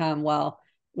has become, well,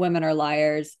 women are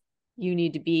liars. You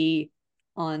need to be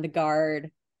on the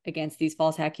guard against these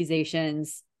false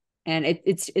accusations. And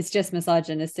it's just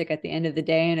misogynistic at the end of the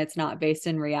day, and it's not based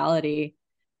in reality.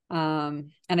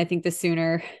 And I think the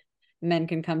sooner men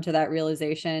can come to that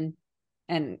realization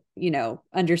and,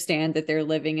 understand that they're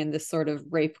living in this sort of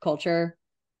rape culture,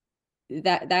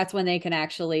 that's when they can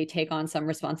actually take on some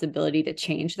responsibility to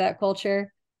change that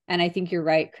culture. And I think you're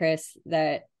right, Chris,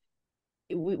 that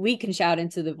we can shout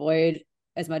into the void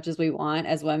as much as we want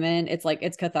as women. It's like,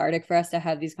 it's cathartic for us to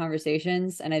have these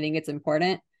conversations, and I think it's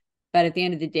important. But at the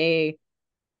end of the day,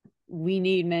 we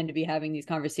need men to be having these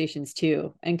conversations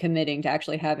too, and committing to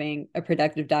actually having a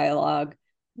productive dialogue,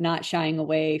 not shying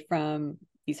away from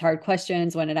these hard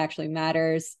questions when it actually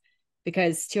matters.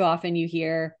 Because too often you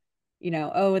hear,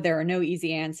 oh, there are no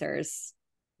easy answers.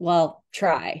 Well,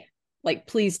 try. Like,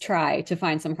 please try to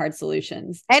find some hard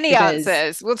solutions. Any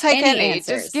answers. We'll take any.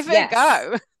 Answers. Just give it a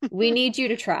go. We need you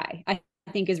to try, I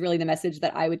think, is really the message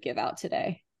that I would give out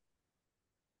today.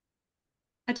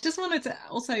 I just wanted to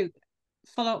also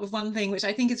follow up with one thing, which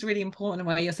I think is really important,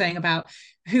 where you're saying about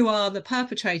who are the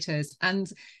perpetrators. And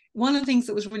one of the things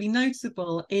that was really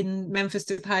noticeable in Memphis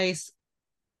Depay's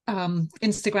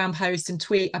Instagram post and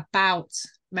tweet about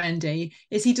Mendy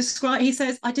is he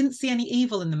says, I didn't see any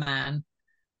evil in the man.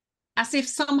 As if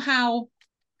somehow,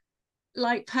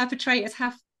 like, perpetrators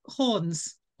have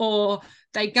horns, or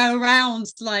they go around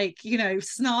like,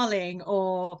 snarling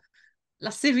or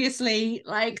lasciviously,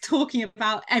 like, talking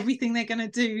about everything they're going to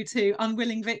do to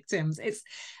unwilling victims.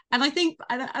 And I think,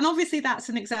 and obviously that's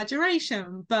an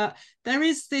exaggeration, but there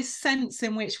is this sense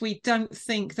in which we don't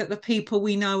think that the people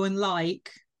we know and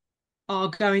like are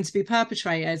going to be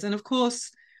perpetrators. And of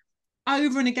course,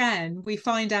 over and again, we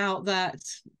find out that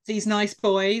these nice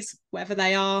boys, whether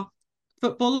they are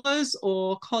footballers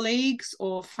or colleagues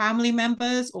or family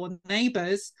members or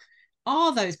neighbours,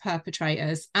 are those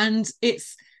perpetrators. And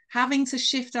it's having to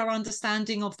shift our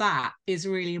understanding of that is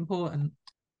really important.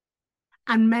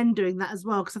 And men doing that as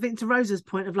well. Because I think, to Rosa's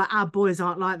point of, like, our boys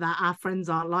aren't like that, our friends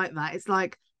aren't like that. It's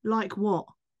like what?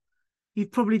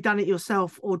 You've probably done it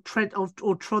yourself, or trod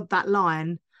that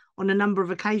line on a number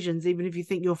of occasions. Even if you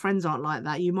think your friends aren't like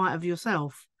that, you might have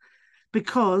yourself.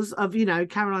 Because of,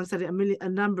 Caroline said it a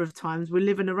number of times, we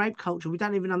live in a rape culture. We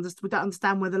don't even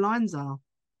understand where the lines are.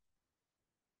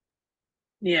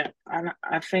 Yeah, and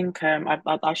I think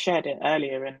I shared it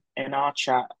earlier in our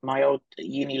chat. My old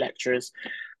uni lecturers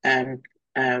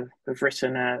have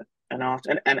written an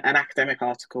academic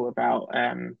article about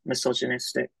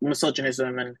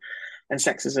misogynism and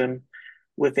sexism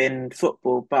within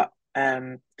football. But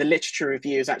the literature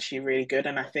review is actually really good,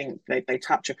 and I think they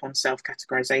touch upon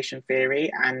self-categorization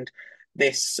theory and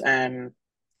this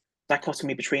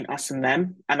dichotomy between us and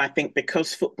them. And I think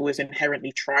because football is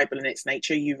inherently tribal in its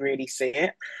nature, you really see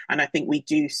it. And I think we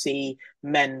do see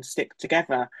men stick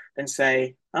together and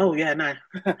say, oh yeah, no,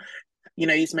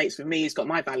 he's mates with me, he's got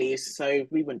my values, so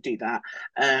we wouldn't do that.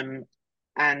 And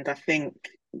I think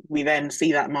we then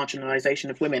see that marginalization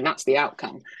of women. That's the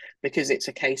outcome, because it's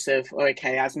a case of,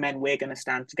 okay, as men, we're going to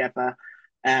stand together.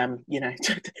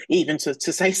 Even to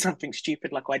say something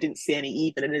stupid like, oh, I didn't see any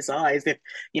evil in his eyes, if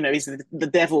he's the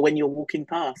devil when you're walking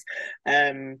past.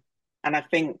 And I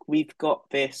think we've got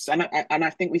this, and I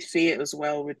think we see it as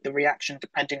well with the reaction,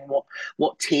 depending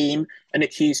what team an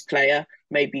accused player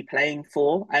may be playing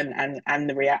for, and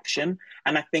the reaction.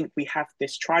 And I think we have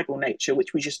this tribal nature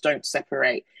which we just don't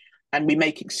separate. And we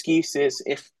make excuses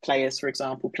if players, for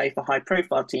example, play for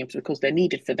high-profile teams because they're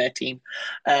needed for their team.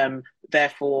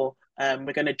 Therefore,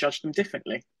 we're going to judge them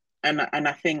differently. And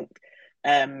I think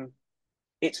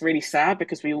it's really sad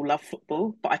because we all love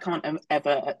football, but I can't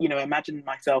ever, imagine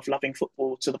myself loving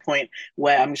football to the point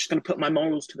where I'm just going to put my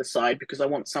morals to the side because I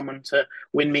want someone to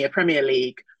win me a Premier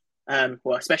League.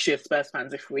 Well, especially as Spurs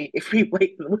fans, if we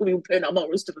wait, we'll be putting our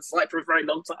morals to the side for a very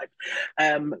long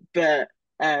time. But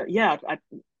yeah,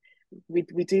 we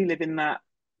do live in that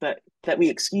we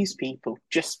excuse people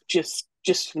just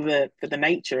for the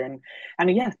nature, and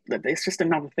yeah, it's just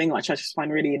another thing which I just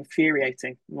find really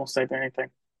infuriating more so than anything.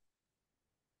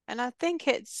 And I think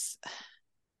it's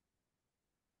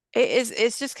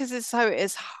just because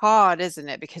it's hard, isn't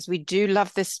it? Because we do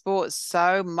love this sport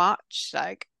so much.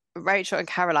 Like Rachel and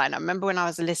Caroline, I remember when I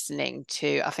was listening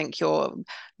to, I think your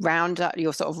roundup,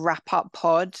 your sort of wrap up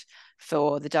pod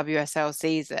for the WSL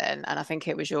season, and I think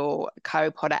it was your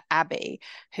co-podder Abby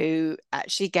who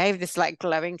actually gave this like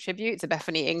glowing tribute to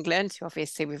Bethany England, who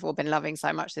obviously we've all been loving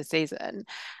so much this season,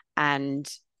 and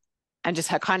just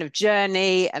her kind of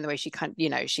journey and the way she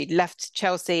she left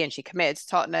Chelsea and she committed to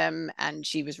Tottenham, and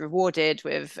she was rewarded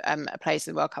with a place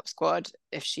in the World Cup squad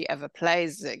if she ever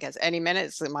plays, it gets any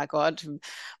minutes. Oh my God,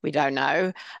 we don't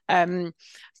know.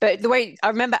 But the way I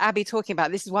remember Abby talking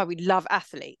about, this is why we love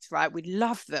athletes, right? We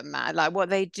love them, man. Like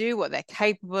what they do, what they're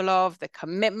capable of, the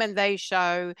commitment they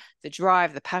show, the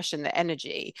drive, the passion, the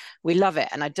energy. We love it.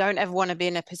 And I don't ever want to be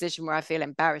in a position where I feel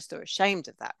embarrassed or ashamed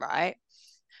of that, right?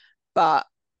 But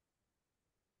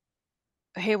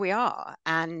here we are,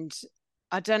 and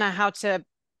I don't know how to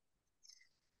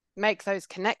make those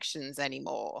connections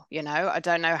anymore. I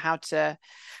don't know how to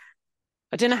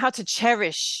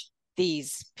cherish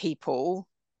these people,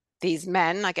 these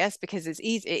men, I guess, because it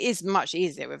is much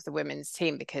easier with the women's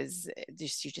team because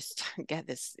you just don't get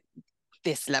this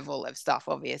level of stuff,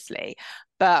 obviously.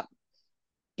 But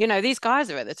these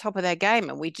guys are at the top of their game,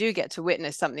 and we do get to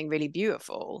witness something really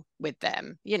beautiful with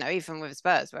them, even with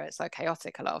Spurs where it's so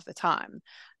chaotic a lot of the time.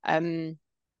 And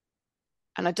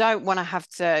I don't want to have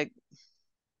to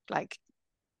like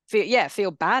feel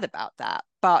bad about that,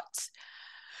 but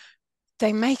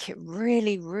they make it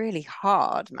really, really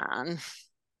hard, man.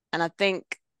 And I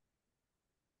think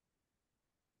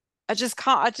I just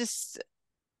can't,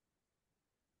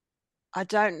 I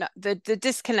don't know, the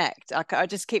disconnect. I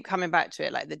just keep coming back to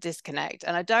it, like the disconnect.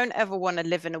 And I don't ever want to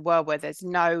live in a world where there's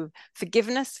no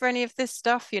forgiveness for any of this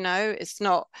stuff. It's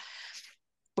not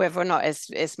whether or not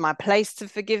it's my place to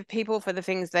forgive people for the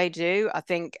things they do. I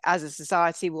think as a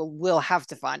society we'll have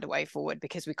to find a way forward,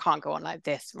 because we can't go on like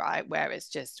this, right? Where it's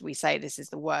just we say this is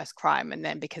the worst crime, and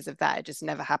then because of that it just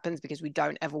never happens, because we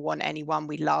don't ever want anyone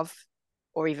we love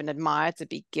or even admire to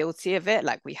be guilty of it.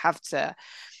 Like we have to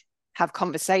have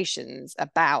conversations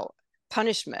about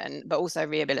punishment, but also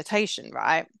rehabilitation,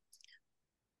 right?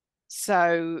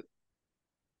 So,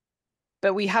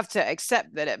 but we have to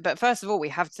accept but first of all, we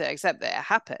have to accept that it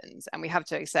happens, and we have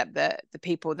to accept that the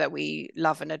people that we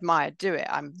love and admire do it.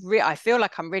 I feel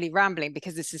like I'm really rambling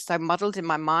because this is so muddled in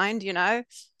my mind,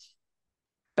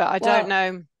 but I don't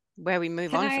know where we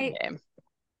move on from here.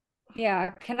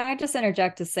 Yeah. Can I just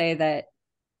interject to say that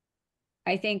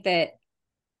I think that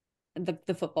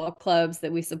the football clubs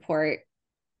that we support,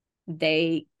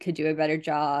 they could do a better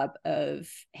job of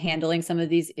handling some of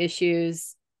these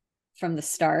issues from the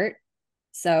start.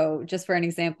 So just for an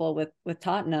example, with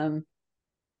Tottenham,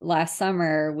 last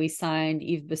summer we signed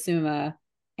Yves Bissouma,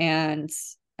 and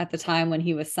at the time when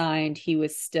he was signed, he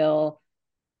was still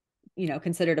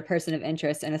considered a person of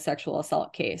interest in a sexual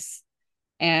assault case.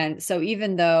 And so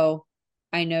even though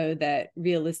I know that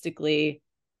realistically,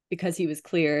 because he was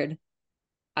cleared,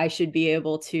 I should be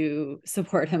able to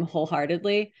support him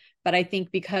wholeheartedly. But I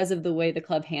think because of the way the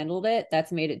club handled it,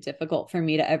 that's made it difficult for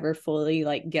me to ever fully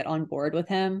get on board with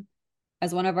him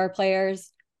as one of our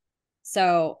players.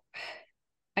 So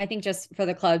I think just for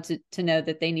the club to know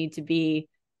that they need to be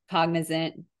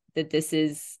cognizant that this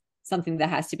is something that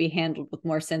has to be handled with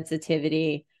more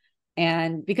sensitivity,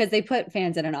 and because they put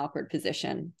fans in an awkward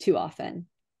position too often.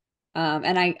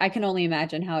 And I can only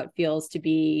imagine how it feels to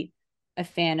be a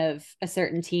fan of a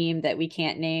certain team that we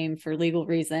can't name for legal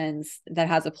reasons, that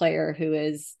has a player who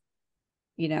is,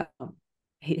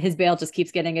 his bail just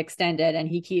keeps getting extended and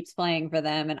he keeps playing for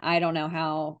them. And I don't know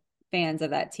how fans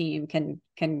of that team can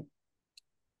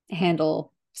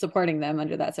handle supporting them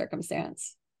under that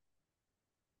circumstance.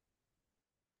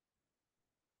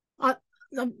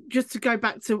 Just to go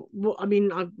back to what I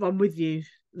mean, I'm with you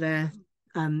there,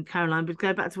 Caroline, but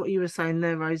go back to what you were saying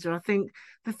there, Rosa. I think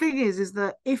the thing is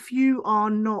that if you are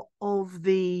not of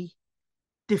the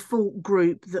default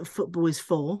group that football is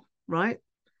for, right,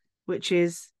 which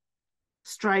is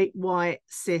straight, white,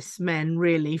 cis men,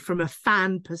 really, from a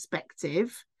fan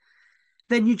perspective,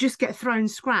 then you just get thrown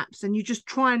scraps and you just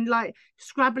try and like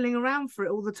scrabbling around for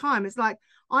it all the time. It's like,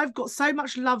 I've got so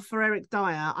much love for Eric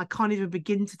Dyer, I can't even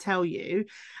begin to tell you.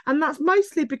 And that's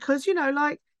mostly because, you know,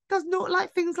 like, does not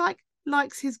like things like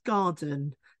likes his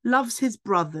garden, loves his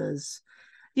brothers,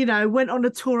 you know, went on a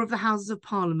tour of the Houses of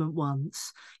Parliament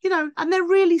once, you know, and they're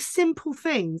really simple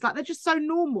things. Like, they're just so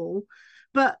normal.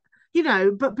 But, you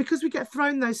know, but because we get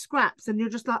thrown those scraps and you're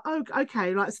just like, oh,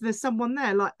 okay, like, so there's someone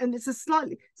there. Like, and it's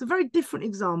a very different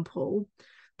example.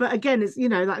 But again, it's, you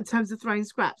know, like in terms of throwing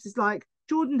scraps, it's like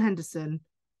Jordan Henderson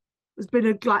has been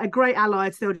a great ally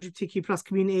to the LGBTQ plus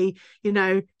community, you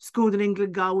know, scored an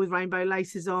England goal with rainbow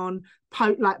laces on,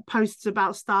 posts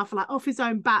about stuff, like off his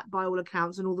own bat by all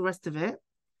accounts and all the rest of it.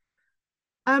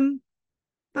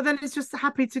 But then it's just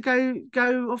happy to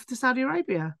go off to Saudi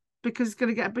Arabia because it's going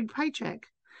to get a big paycheck.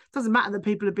 It doesn't matter that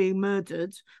people are being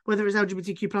murdered, whether it's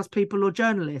LGBTQ plus people or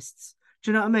journalists.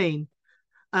 Do you know what I mean?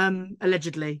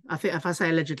 Allegedly. I think if I say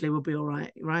allegedly, we'll be all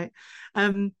right, right?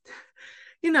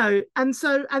 You know, and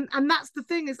so and that's the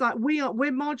thing, is like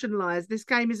we're marginalized. This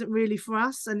game isn't really for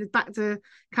us. And back to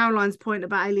Caroline's point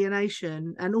about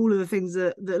alienation and all of the things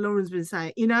that Lauren's been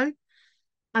saying, you know.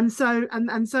 And so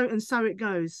it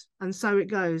goes.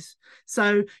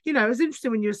 So, you know, it was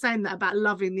interesting when you were saying that about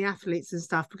loving the athletes and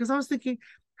stuff, because I was thinking,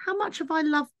 how much have I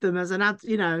loved them as an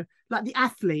you know, like the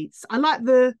athletes. I like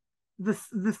the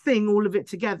thing, all of it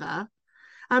together.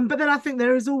 But then I think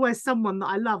there is always someone that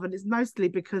I love, and it's mostly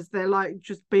because they're like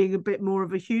just being a bit more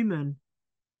of a human.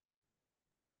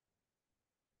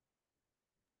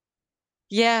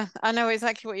 Yeah, I know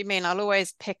exactly what you mean. I'll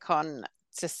always pick on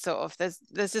just sort of there's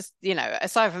just, you know,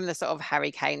 aside from the sort of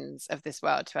Harry Kanes of this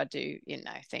world, who I do, you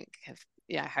know, think have,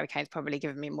 you know, Harry Kane's probably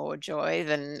given me more joy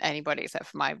than anybody except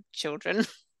for my children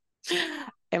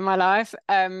in my life.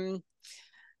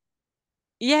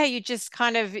 Yeah, you just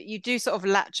kind of, you do sort of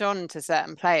latch on to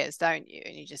certain players, don't you?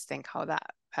 And you just think, oh, that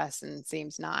person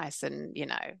seems nice. And, you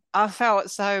know, I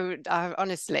felt so,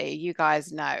 honestly, you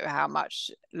guys know how much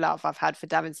love I've had for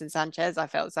Davinson Sanchez. I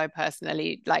felt so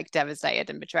personally like devastated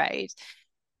and betrayed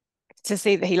to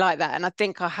see that he liked that. And I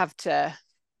think I have to,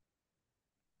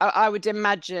 I would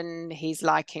imagine he's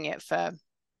liking it for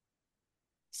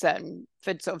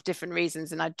sort of different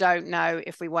reasons, and I don't know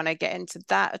if we want to get into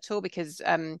that at all, because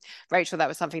Rachel, that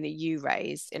was something that you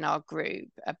raised in our group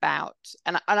about,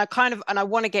 and I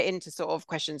want to get into sort of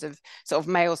questions of sort of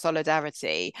male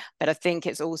solidarity, but I think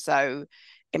it's also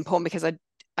important because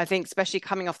I think, especially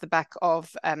coming off the back of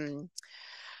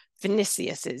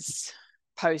Vinicius's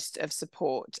post of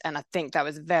support, and I think that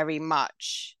was very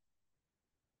much,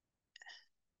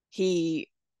 he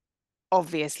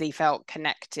obviously felt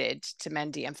connected to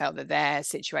Mendy and felt that their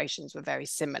situations were very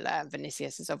similar.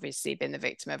 Vinicius has obviously been the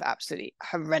victim of absolutely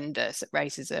horrendous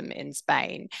racism in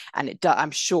Spain, and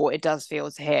I'm sure it does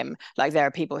feel to him like there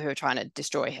are people who are trying to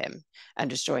destroy him and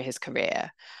destroy his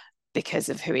career because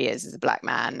of who he is as a black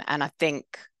man. And I think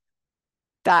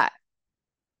that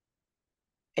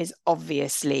is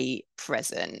obviously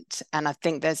present, and I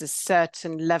think there's a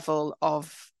certain level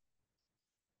of,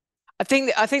 I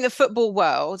think the football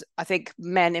world, I think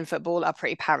men in football are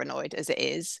pretty paranoid as it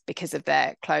is because of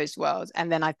their closed world.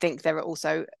 And then I think there are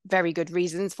also very good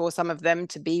reasons for some of them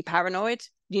to be paranoid.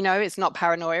 You know, it's not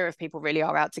paranoia if people really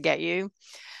are out to get you.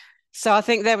 So I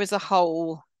think that's the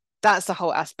whole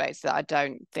aspect that I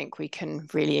don't think we can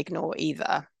really ignore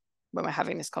either when we're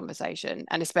having this conversation.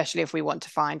 And especially if we want to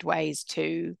find ways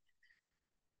to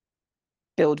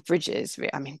build bridges.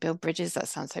 I mean, build bridges, that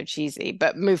sounds so cheesy,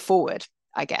 but move forward,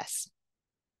 I guess.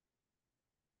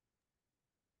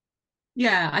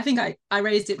 Yeah, I think I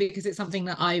raised it because it's something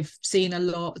that I've seen a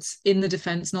lot in the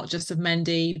defence, not just of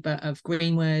Mendy, but of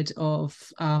Greenwood, of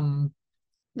the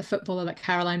footballer that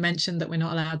Caroline mentioned that we're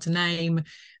not allowed to name,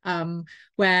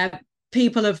 where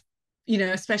people have, you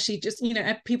know, especially just, you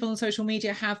know, people on social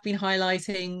media have been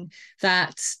highlighting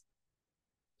that,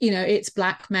 you know, it's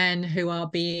black men who are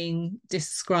being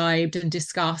described and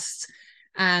discussed,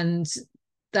 and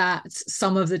that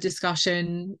some of the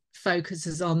discussion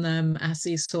focuses on them as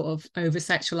these sort of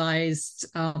over-sexualized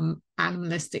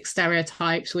animalistic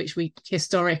stereotypes, which we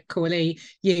historically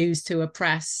use to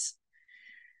oppress,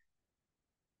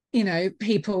 you know,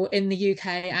 people in the UK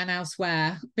and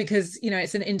elsewhere, because, you know,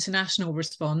 it's an international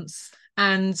response.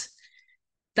 And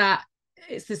that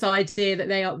it's this idea that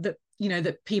they are, that, you know,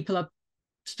 that people are,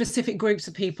 specific groups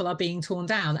of people are being torn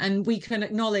down. And we can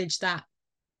acknowledge that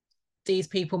these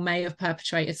people may have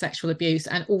perpetrated sexual abuse,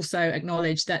 and also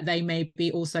acknowledge that they may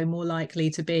be also more likely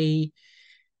to be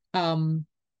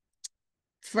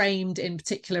framed in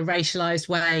particular racialized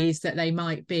ways, that they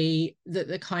might be, that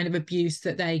the kind of abuse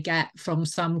that they get from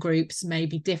some groups may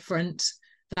be different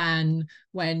than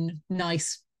when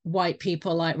nice white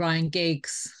people like Ryan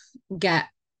Giggs get,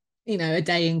 you know, a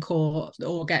day in court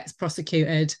or gets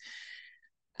prosecuted.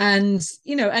 And,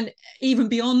 you know, and even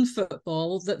beyond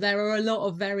football, that there are a lot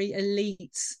of very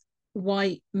elite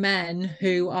white men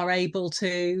who are able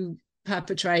to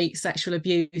perpetrate sexual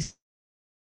abuse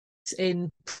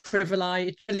in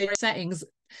privileged settings,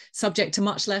 subject to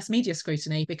much less media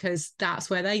scrutiny, because that's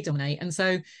where they dominate. And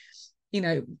so, you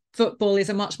know, football is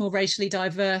a much more racially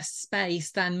diverse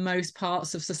space than most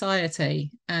parts of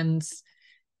society. And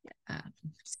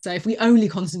so if we only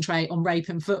concentrate on rape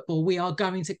in football, we are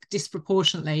going to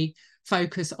disproportionately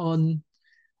focus on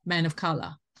men of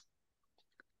colour.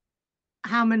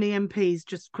 How many MPs,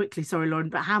 just quickly, sorry, Lauren,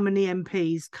 but how many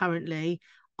MPs currently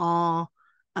are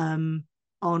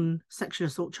on sexual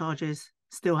assault charges,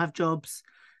 still have jobs,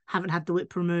 haven't had the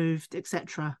whip removed,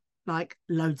 etc.? Like,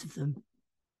 loads of them.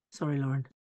 Sorry, Lauren.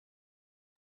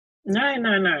 No,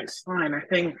 it's fine. I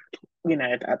think, you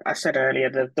know, I said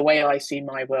earlier, the way I see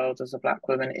my world as a Black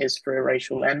woman is through a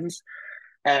racial lens.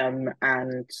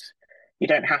 And you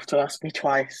don't have to ask me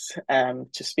twice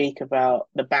to speak about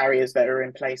the barriers that are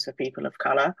in place for people of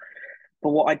colour. But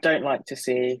what I don't like to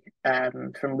see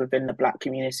from within the Black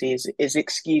community is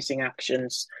excusing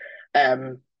actions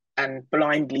and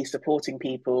blindly supporting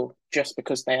people just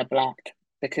because they are Black.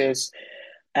 Because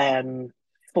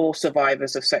for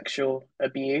survivors of sexual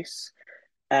abuse,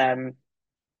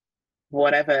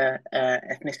 whatever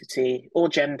ethnicity or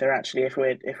gender, actually, if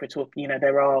we're talking, you know,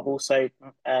 there are also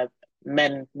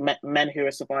men who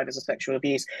are survivors of sexual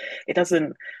abuse. It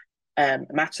doesn't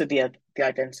matter the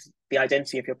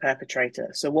identity of your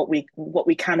perpetrator. So what we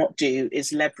cannot do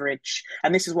is leverage,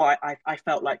 and this is why I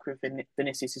felt like with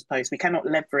Vinicius's post, we cannot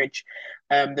leverage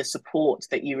the support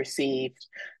that you received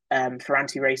for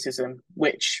anti-racism,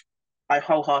 which I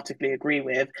wholeheartedly agree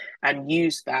with, and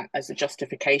use that as a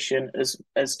justification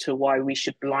as to why we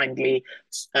should blindly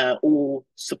all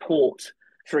support,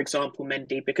 for example,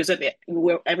 Mendy, because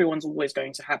everyone's always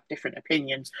going to have different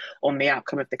opinions on the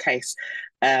outcome of the case,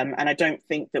 and I don't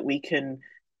think that we can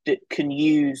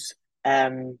use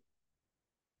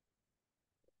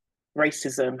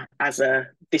racism as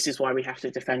this is why we have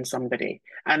to defend somebody.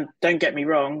 And don't get me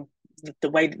wrong,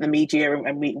 the way that the media,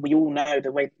 and we all know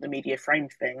the way that the media frame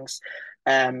things,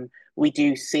 we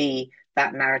do see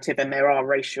that narrative, and there are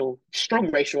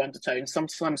strong racial undertones,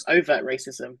 sometimes overt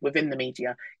racism within the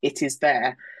media. It is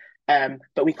there,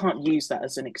 but we can't use that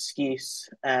as an excuse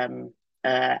and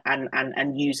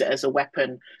use it as a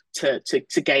weapon to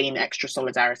gain extra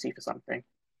solidarity for something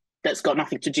that's got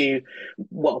nothing to do,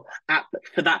 for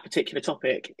that particular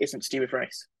topic, isn't to do with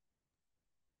race.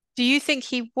 Do you think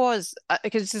he was,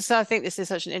 because I think this is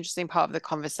such an interesting part of the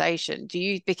conversation,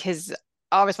 because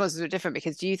our responses were different,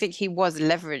 because do you think he was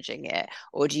leveraging it,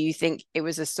 or do you think it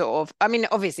was a sort of, I mean,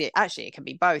 obviously, actually, it can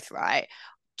be both, right?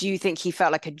 Do you think he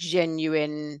felt like a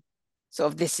genuine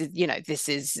sort of, this is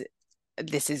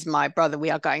my brother, we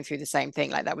are going through the same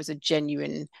thing, like that was a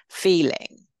genuine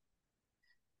feeling?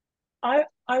 I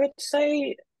would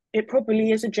say it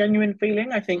probably is a genuine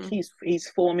feeling. I think he's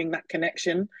forming that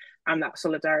connection and that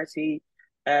solidarity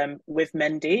with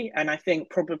Mendy, and I think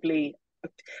probably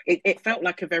it felt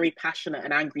like a very passionate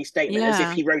and angry statement, as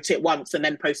if he wrote it once and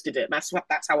then posted it. That's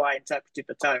how I interpreted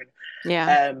the tone.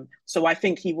 Yeah. So I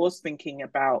think he was thinking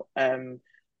about you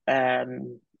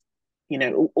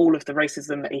know, all of the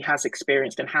racism that he has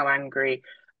experienced and how angry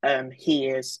he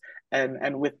is,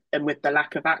 and with the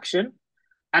lack of action.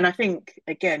 And I think,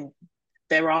 again,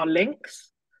 there are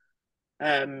links.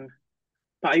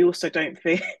 But I also don't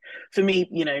think, for me,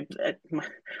 you know,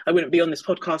 I wouldn't be on this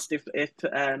podcast if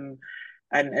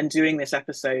and doing this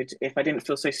episode if I didn't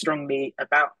feel so strongly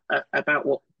about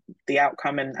what the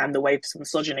outcome and the waves of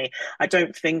misogyny. I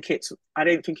don't think it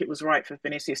was right for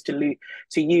Vinicius to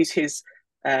use his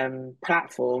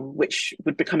platform, which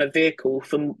would become a vehicle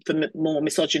for more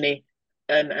misogyny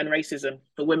and racism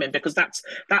for women, because that's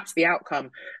the outcome.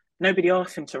 Nobody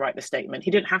asked him to write the statement.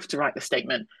 He didn't have to write the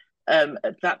statement.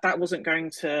 That wasn't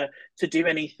going to do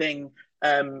anything.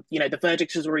 You know, the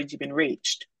verdict has already been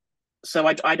reached. So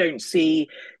I don't see,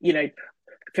 you know,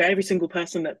 for every single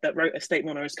person that wrote a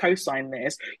statement or has co-signed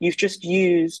this, you've just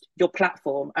used your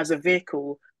platform as a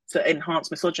vehicle to enhance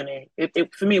misogyny.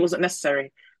 For me, it wasn't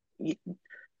necessary.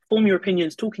 Form your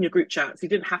opinions, talk in your group chats. You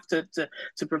didn't have to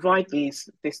provide these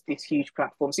huge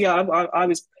platforms. Yeah, I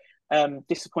was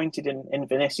disappointed in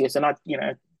Vinicius, and I've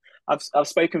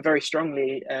spoken very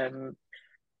strongly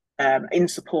in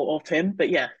support of him. But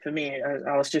yeah, for me,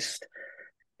 I was just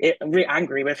really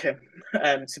angry with him,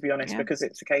 to be honest, because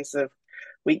it's a case of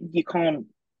you can't.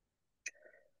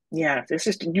 Yeah, it's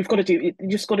just you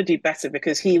just got to do better,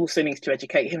 because he also needs to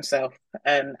educate himself.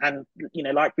 And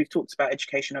like we've talked about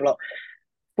education a lot,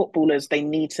 footballers, they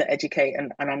need to educate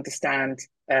and understand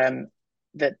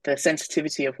the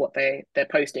sensitivity of what they're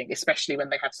posting, especially when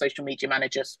they have social media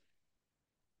managers.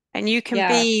 And you can Yeah.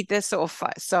 be the sort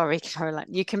of, sorry, Caroline,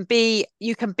 you can be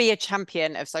a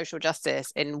champion of social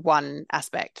justice in one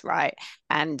aspect, right?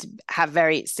 And have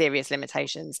very serious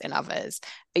limitations in others.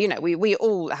 We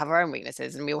all have our own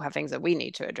weaknesses and we all have things that we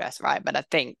need to address, right? But I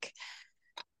think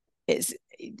it's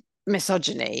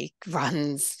misogyny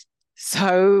runs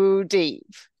so deep,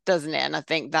 doesn't it? And I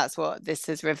think that's what this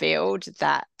has revealed,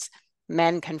 that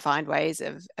men can find ways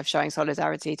of showing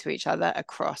solidarity to each other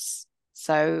across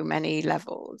so many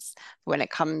levels. When it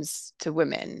comes to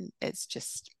women, it's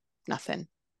just nothing.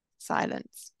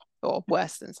 Silence, or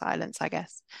worse than silence, I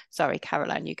guess. Sorry,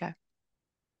 Caroline, you go.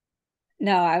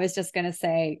 No, I was just going to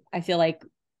say, I feel like,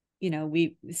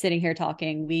 we sitting here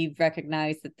talking, we've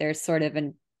recognized that there's sort of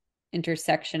an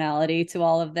intersectionality to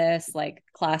all of this. Like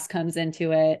class comes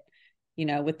into it,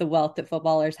 with the wealth that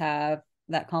footballers have,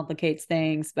 that complicates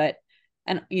things.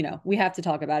 And we have to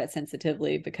talk about it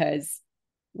sensitively, because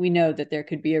we know that there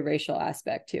could be a racial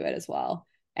aspect to it as well.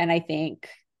 And I think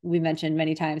we mentioned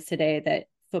many times today that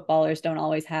footballers don't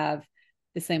always have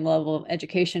the same level of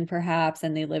education, perhaps,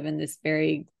 and they live in this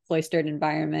very cloistered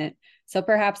environment. So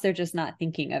perhaps they're just not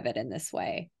thinking of it in this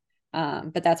way.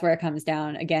 But that's where it comes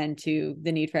down again to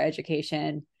the need for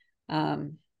education.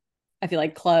 I feel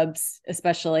like clubs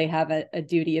especially have a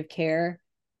duty of care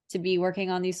to be working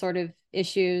on these sort of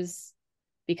issues,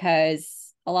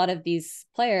 because a lot of these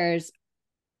players,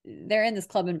 they're in this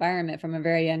club environment from a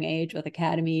very young age with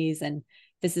academies, and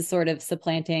this is sort of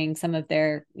supplanting some of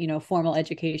their formal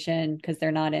education because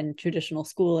they're not in traditional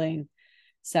schooling.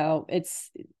 So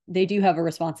they do have a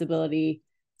responsibility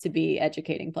to be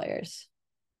educating players.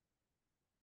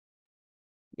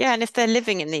 Yeah, and if they're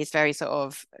living in these very sort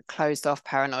of closed off,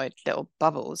 paranoid little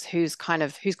bubbles, who's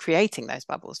creating those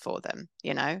bubbles for them,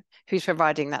 who's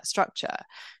providing that structure?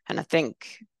 And I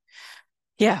think,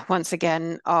 yeah, once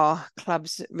again, our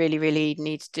clubs really, really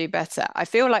need to do better. I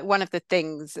feel like one of the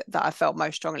things that I felt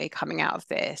most strongly coming out of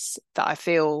this, that I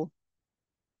feel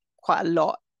quite a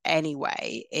lot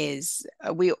anyway, is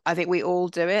I think we all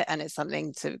do it, and it's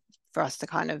something for us to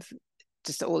kind of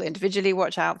just all individually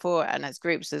watch out for, and as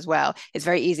groups as well. It's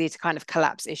very easy to kind of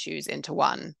collapse issues into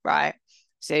one, right?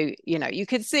 So you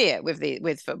could see it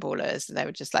with footballers. They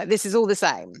were just like, this is all the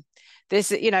same.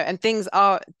 This, and things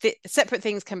are separate.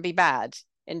 Things can be bad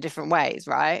in different ways,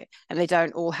 right? And they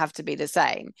don't all have to be the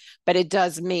same. But it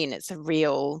does mean it's a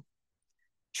real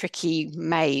tricky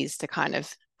maze to kind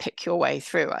of pick your way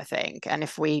through, I think. And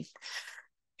if we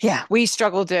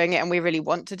struggle doing it, and we really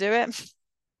want to do it.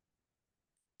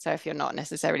 So if you're not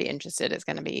necessarily interested, it's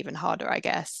going to be even harder, I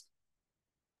guess.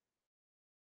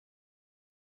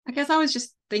 I guess I was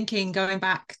just thinking, going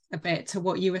back a bit to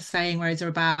what you were saying, Rosa,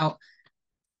 about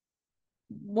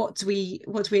what do we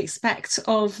expect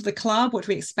of the club, what do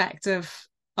we expect of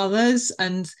others,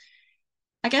 and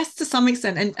I guess to some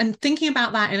extent, and thinking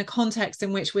about that in a context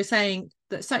in which we're saying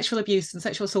that sexual abuse and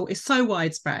sexual assault is so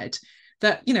widespread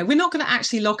that we're not going to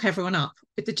actually lock everyone up.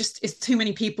 It just is too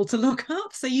many people to lock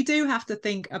up. So you do have to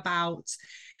think about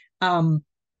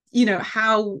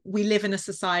how we live in a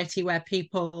society where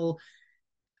people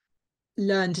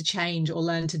learn to change or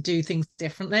learn to do things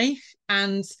differently,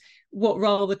 and what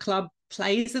role the club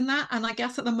plays in that. And I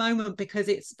guess at the moment, because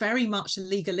it's very much a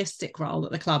legalistic role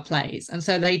that the club plays, and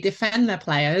so they defend their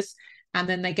players and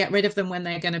then they get rid of them when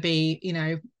they're going to be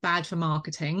bad for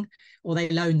marketing, or they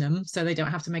loan them so they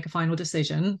don't have to make a final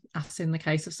decision, as in the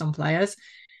case of some players.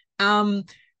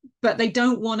 But they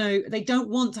don't want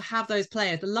to have those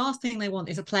players. The last thing they want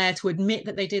is a player to admit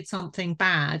that they did something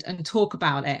bad and talk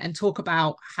about it, and talk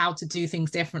about how to do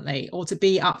things differently, or to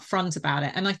be upfront about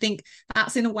it. And I think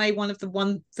that's in a way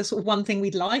the sort of one thing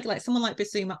we'd like someone like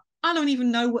Bissouma. I don't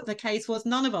even know what the case was.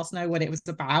 None of us know what it was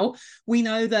about. We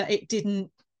know that it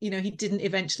didn't, he didn't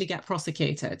eventually get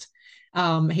prosecuted.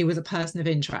 He was a person of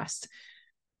interest.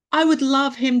 I would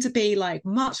love him to be like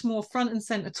much more front and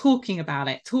center, talking about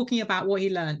it, talking about what he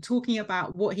learned, talking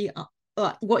about what he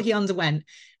underwent.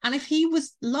 And if he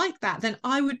was like that, then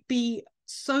I would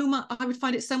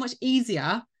find it so much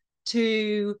easier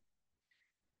to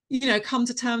come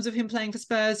to terms with him playing for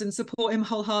Spurs and support him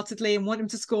wholeheartedly and want him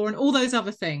to score and all those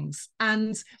other things.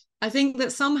 And I think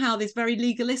that somehow this very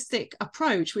legalistic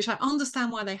approach, which I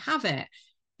understand why they have it,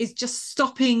 is just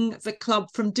stopping the club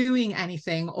from doing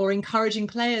anything or encouraging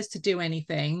players to do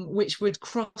anything which would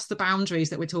cross the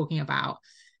boundaries that we're talking about.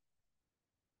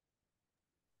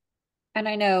 And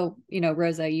I know,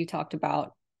 Rosa, you talked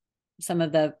about some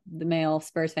of the male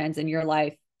Spurs fans in your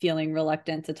life feeling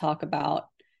reluctant to talk about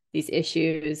these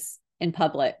issues in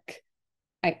public.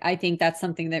 I think that's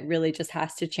something that really just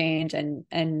has to change, and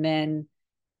men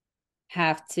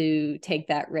have to take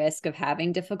that risk of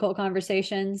having difficult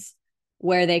conversations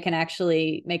where they can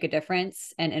actually make a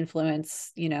difference and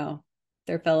influence, you know,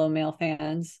 their fellow male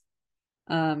fans.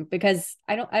 Because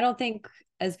I don't think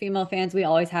as female fans we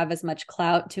always have as much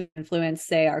clout to influence,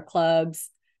 say, our clubs,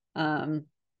 the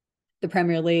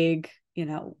Premier League. You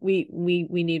know, we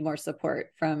need more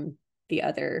support from the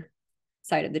other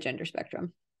side of the gender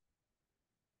spectrum.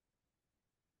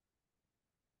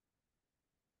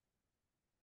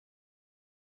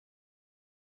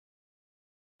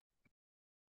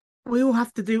 We all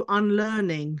have to do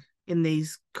unlearning in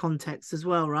these contexts as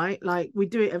well, right? Like we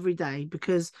do it every day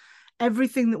because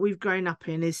everything that we've grown up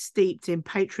in is steeped in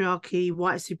patriarchy,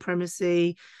 white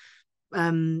supremacy,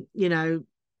 you know,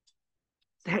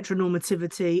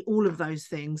 heteronormativity, all of those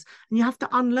things. And you have to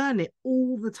unlearn it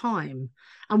all the time.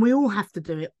 And we all have to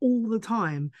do it all the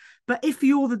time. But if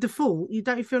you're the default, you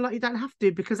don't feel like you don't have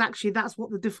to, because actually that's what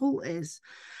the default is.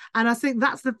 And I think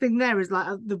that's the thing there, is like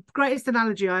the greatest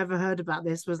analogy I ever heard about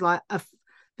this was like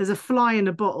there's a fly in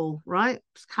a bottle, right?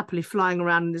 It's happily flying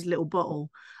around in this little bottle.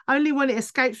 Only when it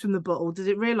escapes from the bottle does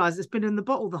it realize it's been in the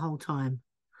bottle the whole time.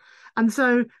 And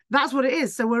so that's what it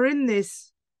is. So we're in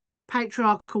this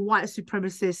patriarchal, white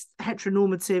supremacist,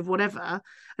 heteronormative, whatever. And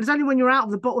it's only when you're out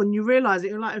of the bottle and you realize it,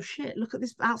 you're like, oh shit, look at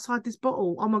this outside this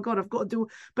bottle. Oh my God, I've got to do.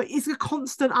 But it's a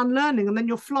constant unlearning. And then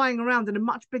you're flying around in a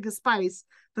much bigger space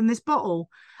than this bottle.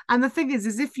 And the thing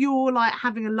is if you're like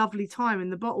having a lovely time in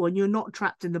the bottle and you're not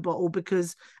trapped in the bottle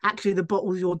because actually the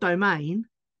bottle's your domain,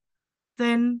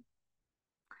 then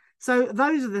so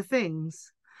those are the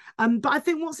things. But I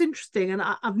think what's interesting, and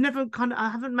I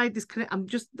haven't made this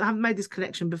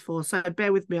connection before, so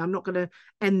bear with me. I'm not going to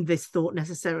end this thought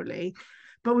necessarily,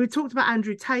 but we talked about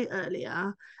Andrew Tate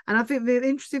earlier, and I think the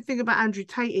interesting thing about Andrew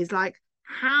Tate is like,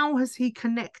 how has he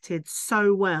connected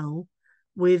so well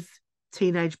with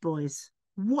teenage boys?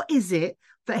 What is it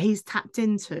that he's tapped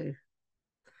into?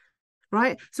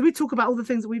 Right. So we talk about all the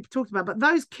things that we've talked about, but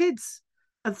those kids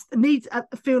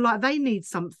feel like they need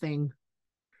something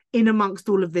in amongst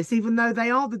all of this, even though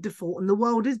they are the default and the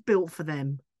world is built for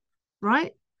them,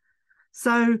 right?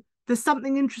 So there's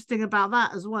something interesting about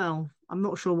that as well. I'm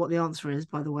not sure what the answer is,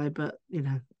 by the way, but you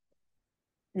know.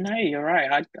 No, you're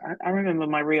right. I remember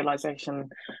my realization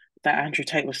that Andrew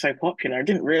Tate was so popular. I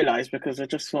didn't realize, because I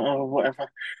just thought, oh, whatever,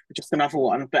 just another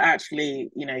one. But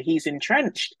actually, you know, he's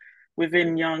entrenched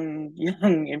within young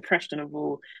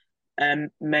impressionable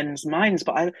men's minds.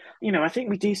 But I think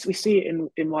we see it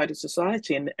in wider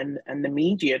society and the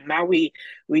media. Now we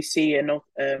see an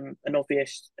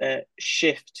obvious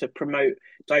shift to promote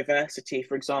diversity,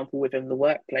 for example, within the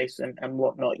workplace and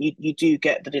whatnot. You do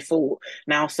get the default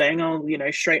now saying, oh, you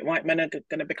know, straight white men are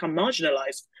going to become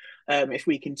marginalized if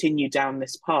we continue down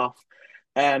this path.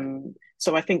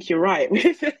 So I think you're right.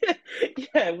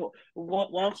 Yeah,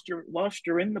 whilst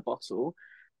you're in the bottle,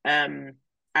 and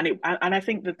I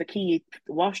think that the key,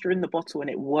 whilst you're in the bottle and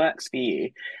it works for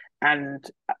you, and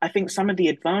I think some of the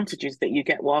advantages that you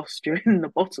get whilst you're in the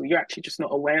bottle, you're actually just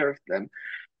not aware of them.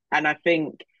 And I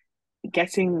think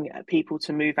getting people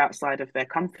to move outside of their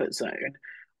comfort zone,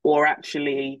 or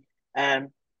actually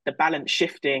the balance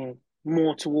shifting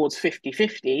more towards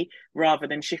 50-50 rather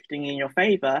than shifting in your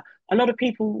favor, a lot of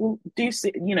people do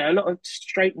see, you know, a lot of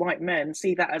straight white men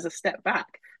see that as a step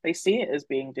back. They see it as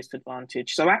being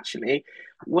disadvantaged. So actually,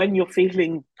 when you're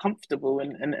feeling comfortable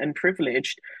and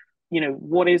privileged, you know,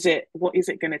 what is it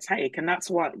going to take? And that's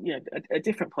why, you know, a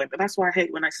different point, but that's why I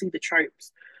hate when I see the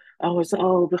tropes.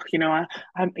 Look, you know,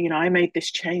 I made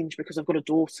this change because I've got a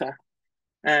daughter.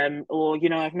 Or, you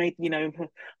know, I've made, you know,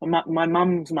 my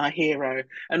mum's my hero,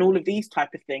 and all of these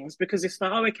type of things, because it's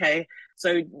like, oh, okay,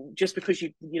 so just because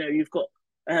you've got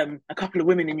a couple of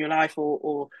women in your life,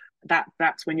 or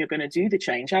that's when you're going to do the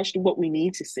change. Actually, what we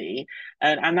need to see,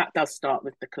 and that does start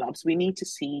with the clubs, we need to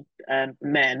see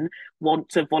men want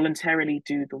to voluntarily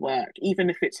do the work, even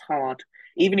if it's hard,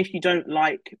 even if you don't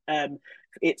like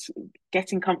it's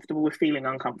getting comfortable with feeling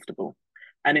uncomfortable.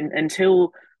 And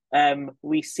until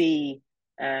we see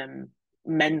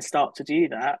men start to do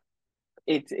that,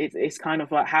 it's kind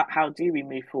of like, how do we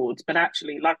move forwards? But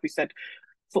actually, like we said,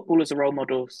 footballers are role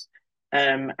models.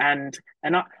 And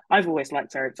I've always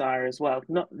liked Eric Dyer as well,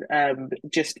 not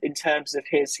just in terms of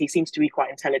he seems to be quite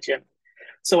intelligent.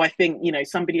 So I think, you know,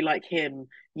 somebody like him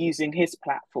using his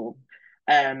platform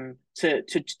to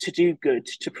do good,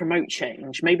 to promote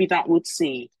change, maybe that would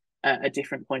see a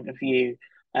different point of view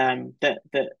that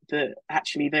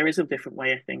actually there is a different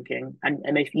way of thinking,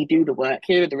 and if you do the work,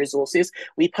 here are the resources.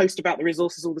 We post about the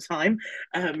resources all the time.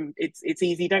 It's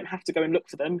easy. You don't have to go and look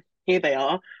for them. Here they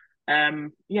are.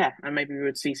 Yeah, and maybe we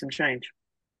would see some change.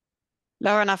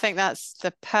 Lauren, I think that's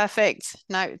the perfect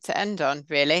note to end on,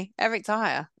 really. Eric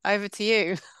Dyer, over to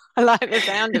you. I like the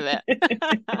sound of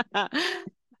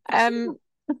it.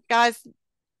 Guys,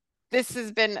 this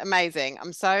has been amazing.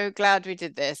 I'm so glad we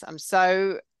did this. I'm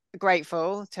so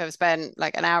grateful to have spent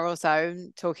like an hour or so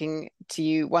talking to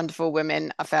you wonderful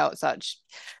women. I felt such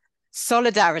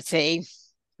solidarity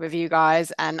with you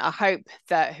guys, and I hope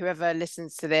that whoever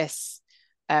listens to this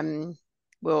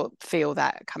will feel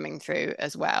that coming through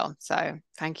as well. So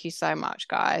thank you so much,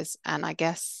 guys. And I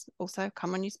guess also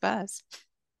come on, you Spurs.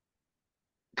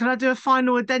 Can I do a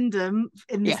final addendum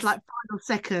in this Yes. like final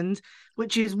second,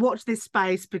 which is watch this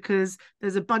space, because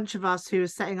there's a bunch of us who are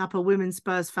setting up a women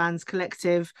Spurs fans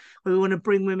collective where we want to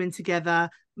bring women together,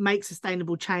 make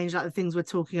sustainable change like the things we're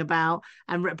talking about,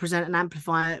 and represent and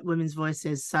amplify women's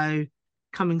voices. So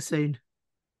coming soon.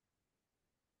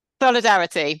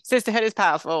 Solidarity. Sisterhood is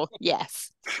powerful.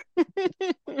 Yes.